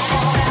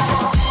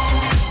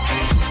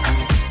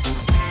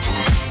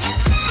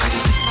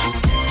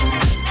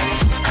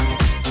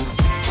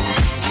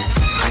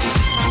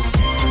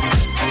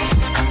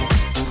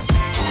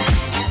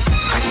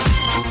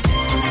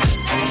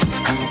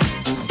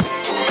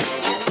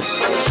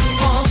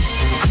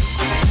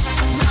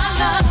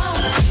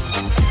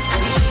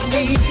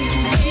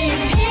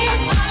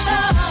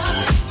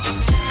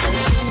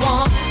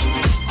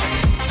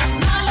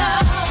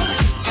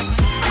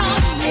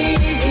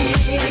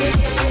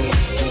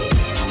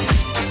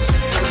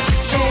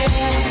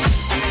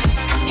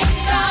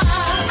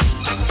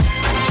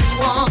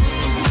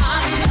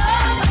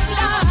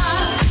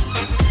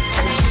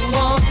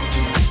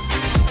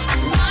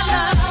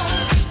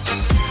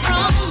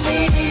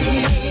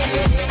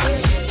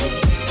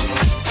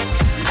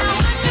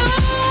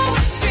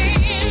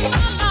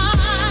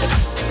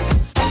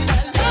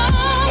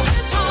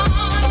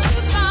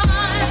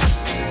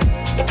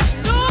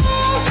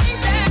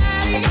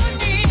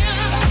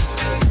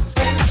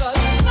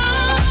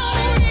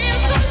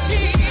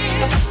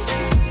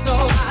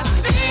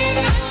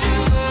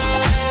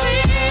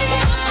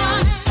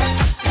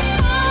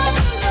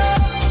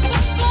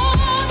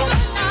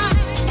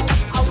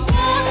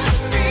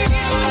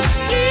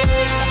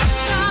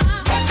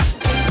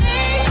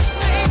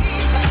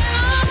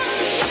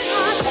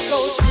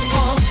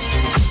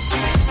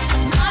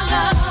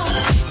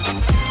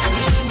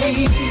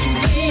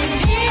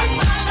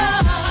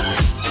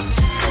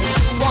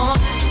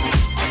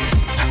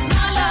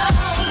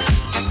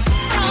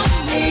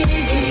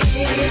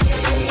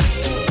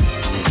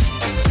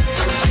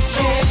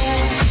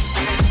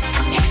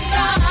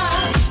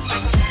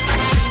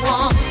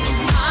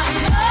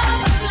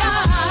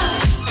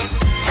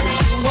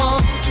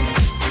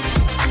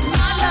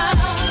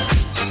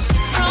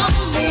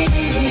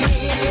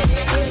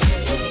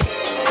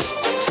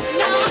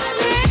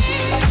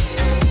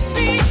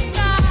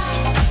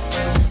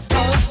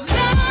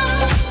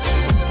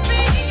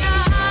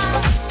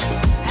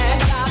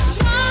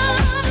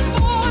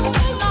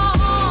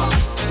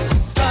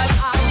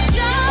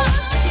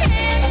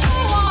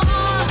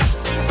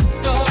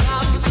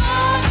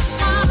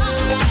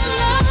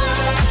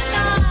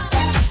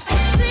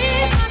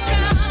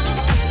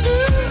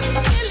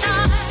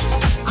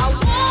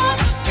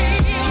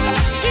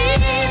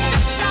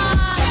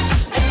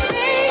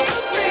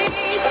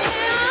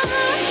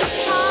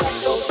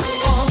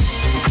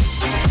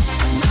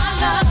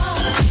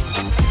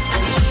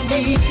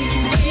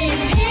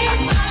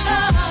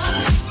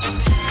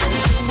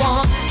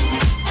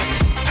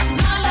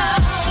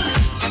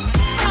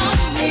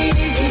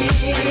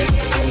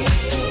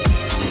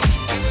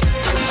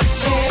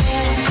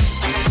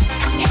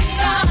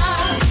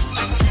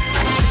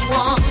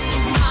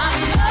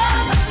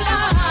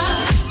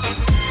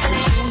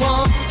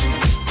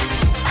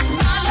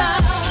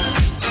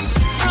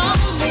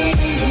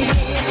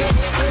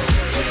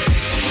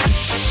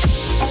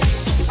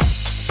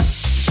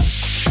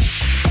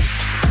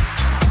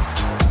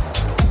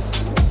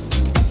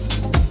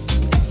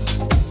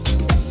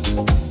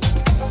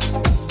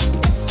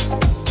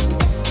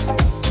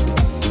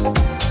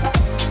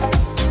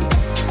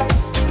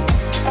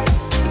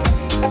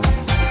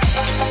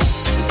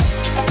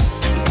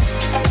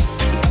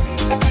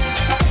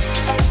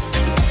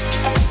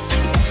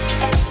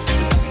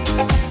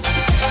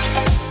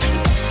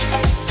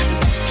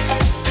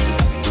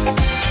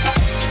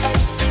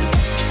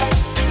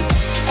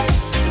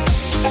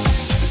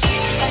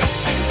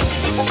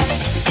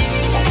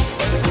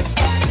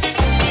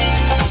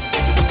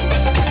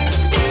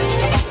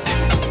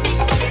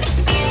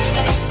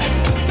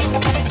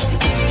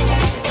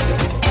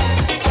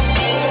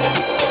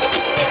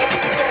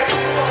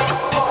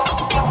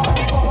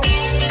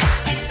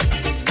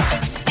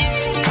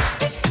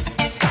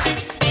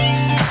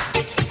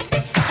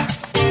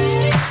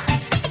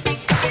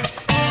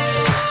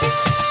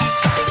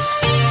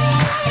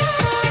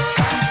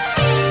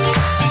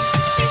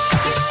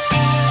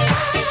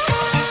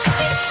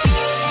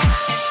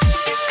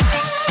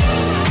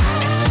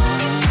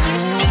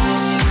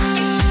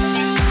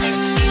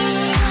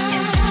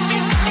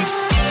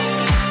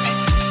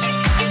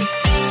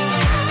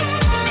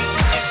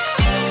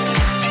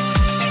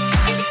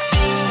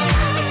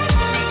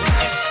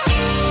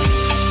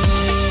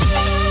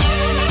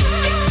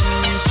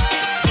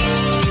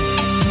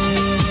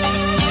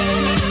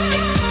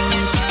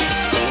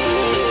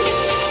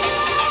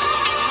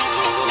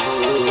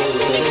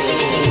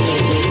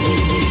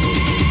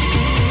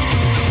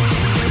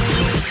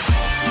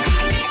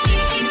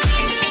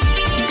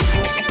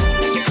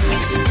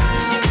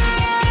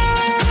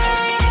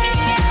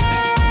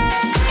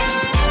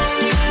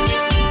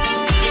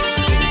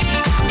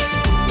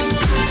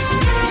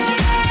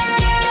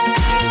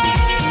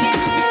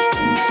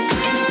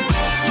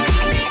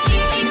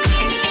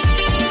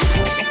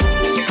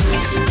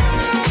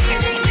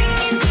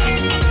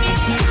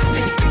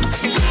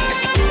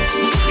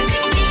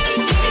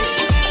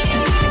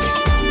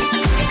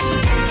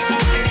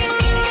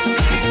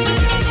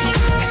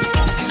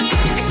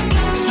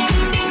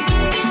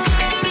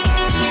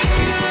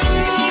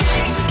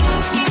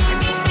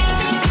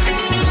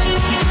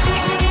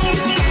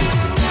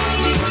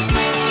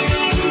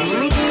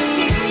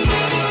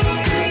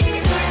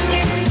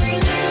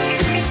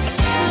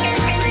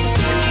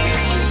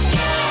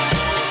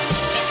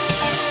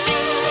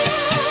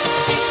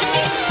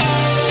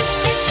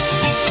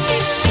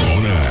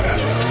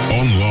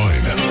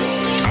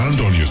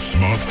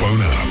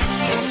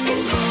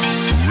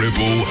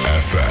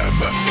 FM.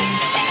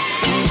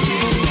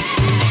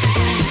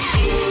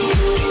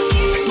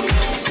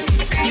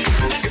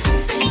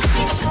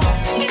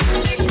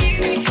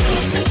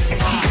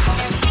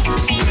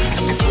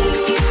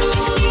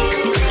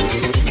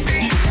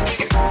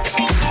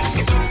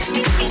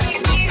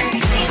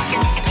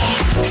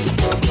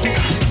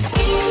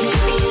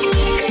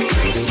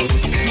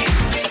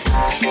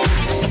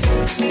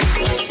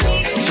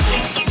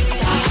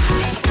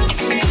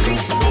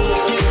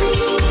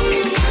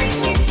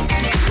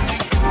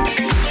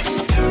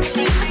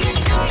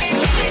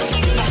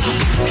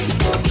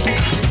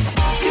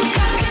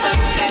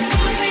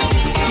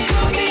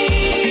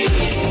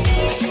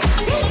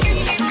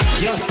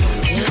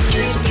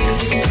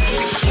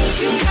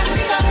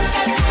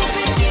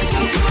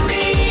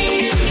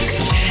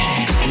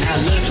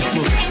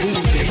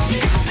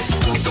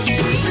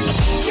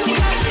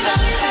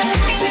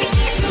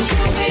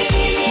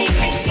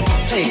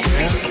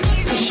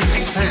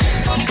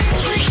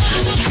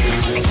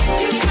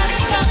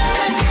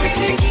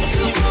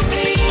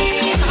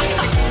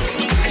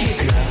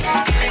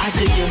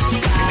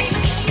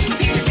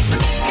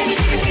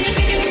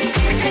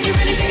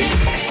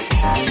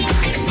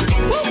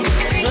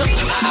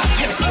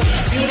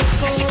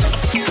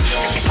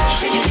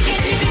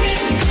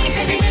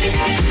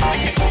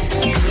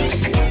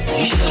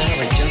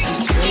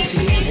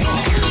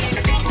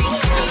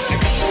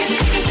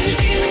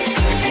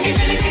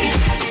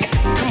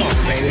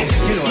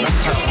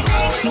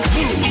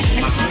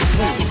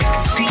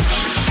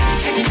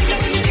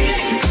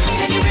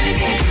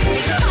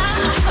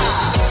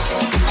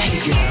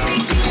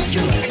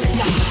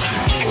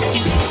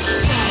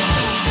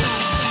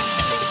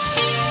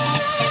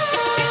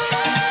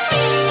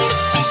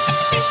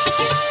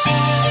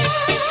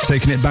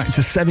 Taking it back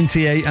to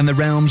 78 and the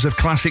realms of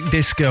classic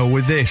disco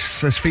with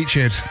this as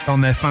featured on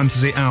their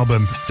Fantasy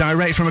album.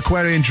 Direct from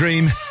Aquarian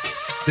Dream,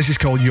 this is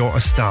called You're a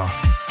Star,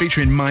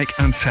 featuring Mike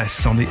and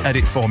Tess on the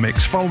Edit 4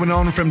 mix. Following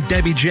on from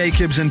Debbie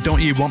Jacobs and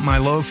Don't You Want My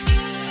Love,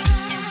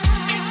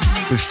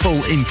 with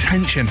Full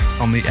Intention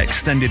on the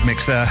extended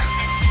mix there.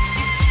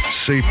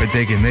 Super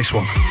digging this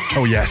one.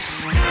 Oh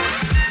yes.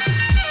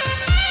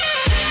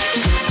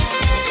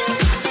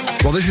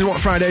 Well, this is what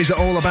Fridays are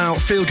all about.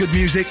 Feel-good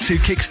music to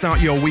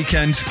kickstart your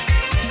weekend.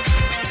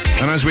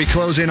 And as we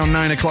close in on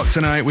 9 o'clock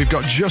tonight, we've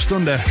got just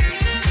under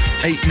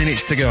 8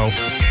 minutes to go.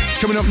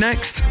 Coming up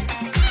next,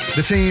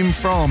 the team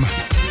from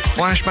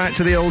Flashback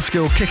to the Old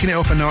School, kicking it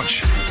up a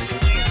notch,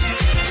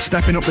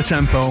 stepping up the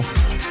tempo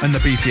and the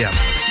BPM.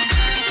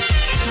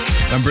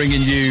 And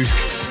bringing you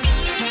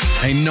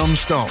a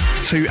non-stop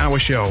 2-hour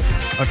show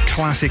of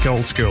classic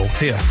old school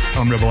here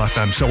on Ribble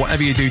FM. So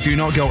whatever you do, do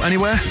not go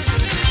anywhere.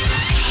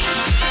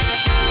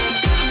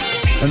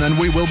 And then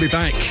we will be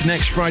back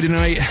next Friday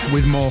night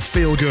with more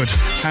feel-good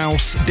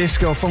house,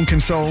 disco, funk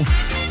and soul.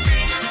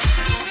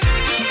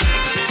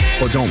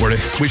 But don't worry,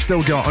 we've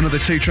still got another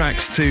 2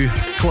 tracks to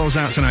close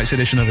out tonight's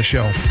edition of the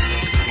show.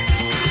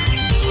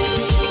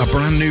 A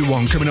brand new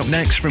one coming up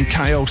next from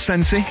Kaio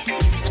Sensi,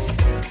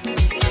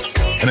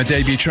 and a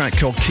debut track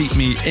called Keep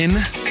Me In.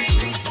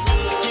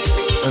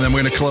 And then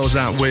we're going to close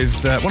out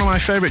with one of my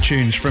favourite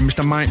tunes from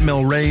Mr. Mike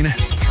Milrain,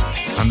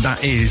 and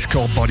that is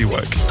called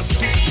Bodywork.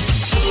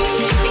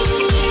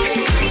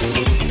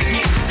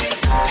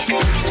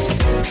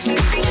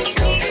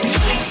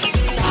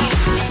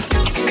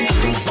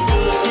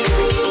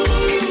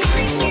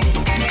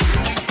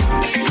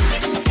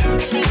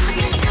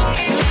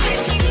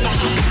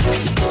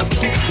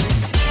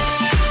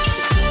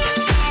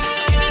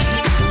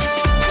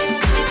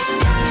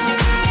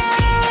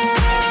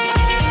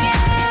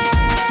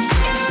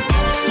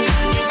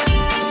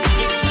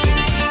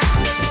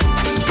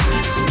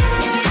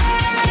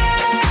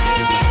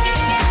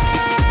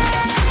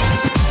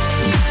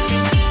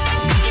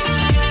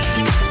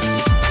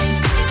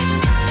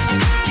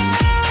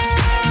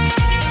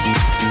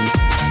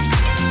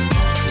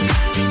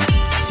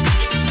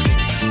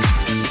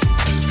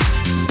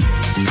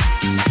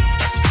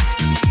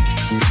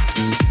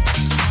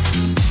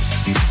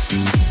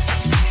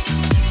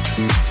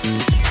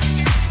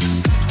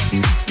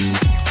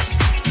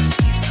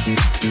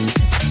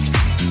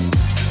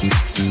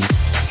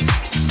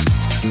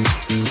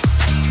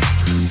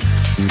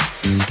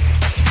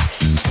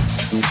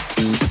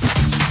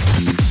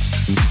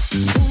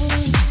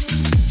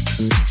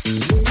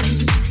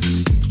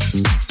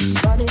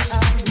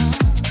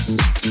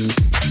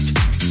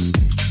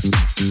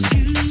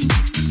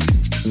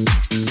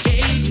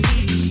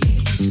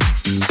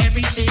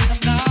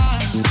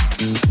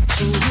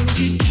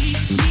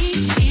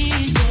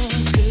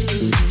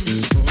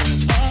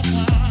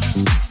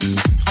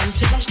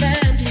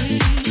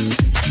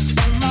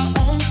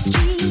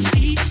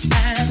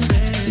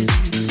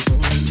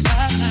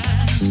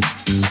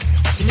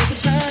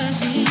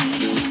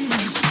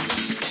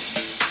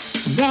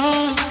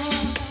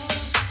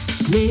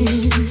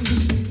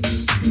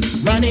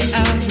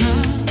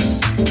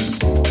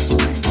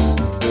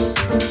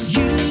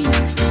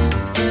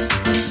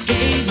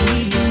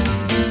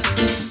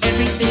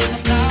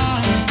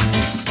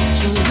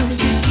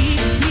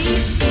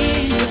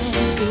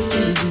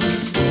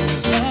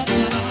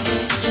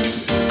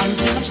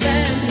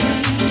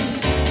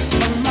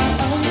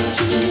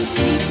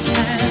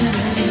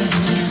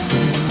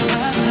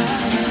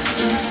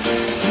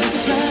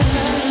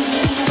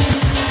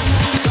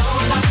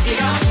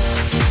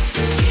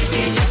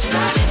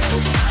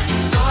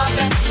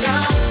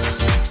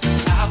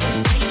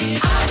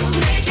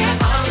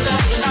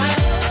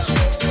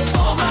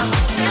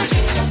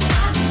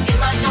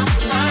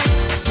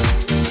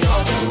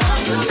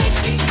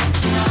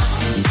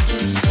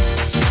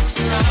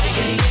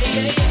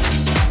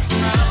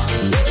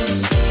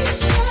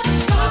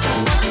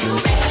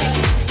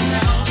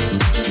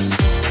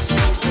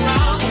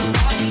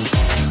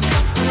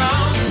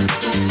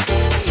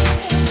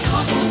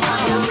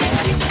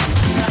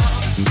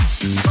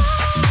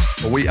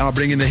 But we are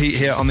bringing the heat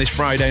here on this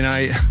Friday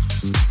night.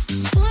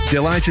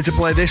 Delighted to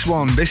play this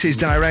one. This is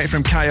direct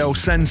from Kaio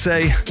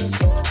Sensei.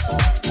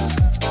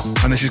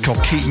 And this is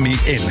called Keep Me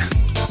In.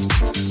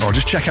 Oh,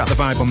 just check out the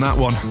vibe on that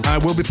one. I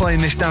will be playing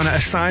this down at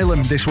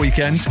Asylum this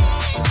weekend.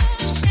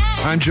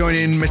 I'm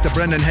joining Mr.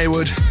 Brendan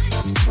Hayward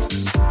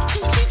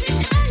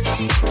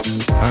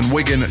and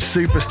Wigan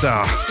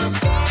Superstar,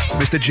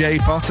 Mr. Jay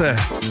Potter.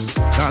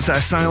 That's at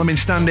Asylum in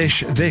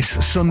Standish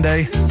this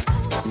Sunday.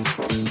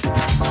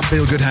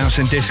 Feel good house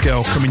and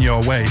disco coming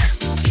your way.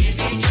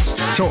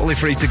 Totally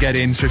free to get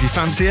in, so if you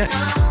fancy it,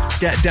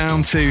 get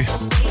down to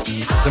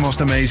the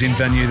most amazing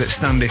venue that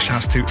Standish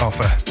has to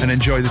offer and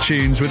enjoy the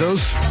tunes with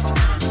us.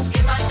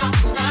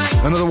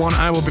 Another one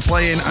I will be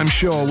playing, I'm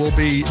sure, will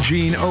be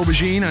Gene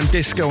Aubergine and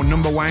Disco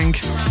Number Wang.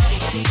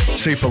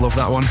 Super love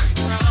that one.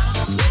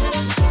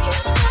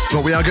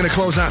 But we are going to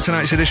close out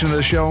tonight's edition of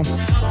the show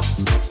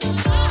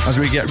as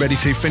we get ready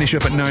to finish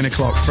up at 9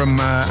 o'clock from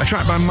a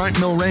track by Mike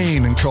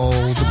Mulrain and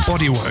called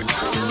Bodywork.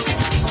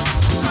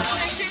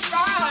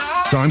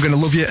 So I'm going to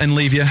love you and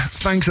leave you.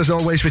 Thanks as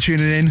always for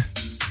tuning in.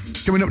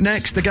 Coming up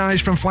next, the guys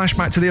from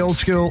Flashback to the Old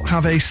School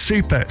have a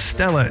super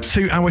stellar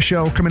 2-hour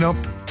show coming up.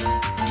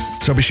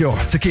 So be sure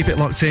to keep it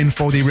locked in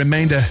for the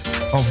remainder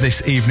of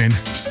this evening.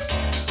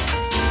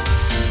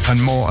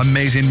 And more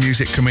amazing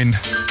music coming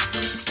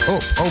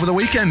up over the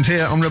weekend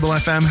here on Ribble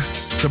FM.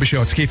 So be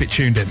sure to keep it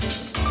tuned in.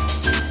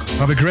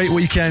 Have a great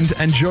weekend,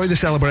 enjoy the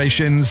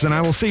celebrations, and I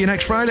will see you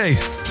next Friday.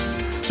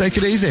 Take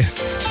it easy.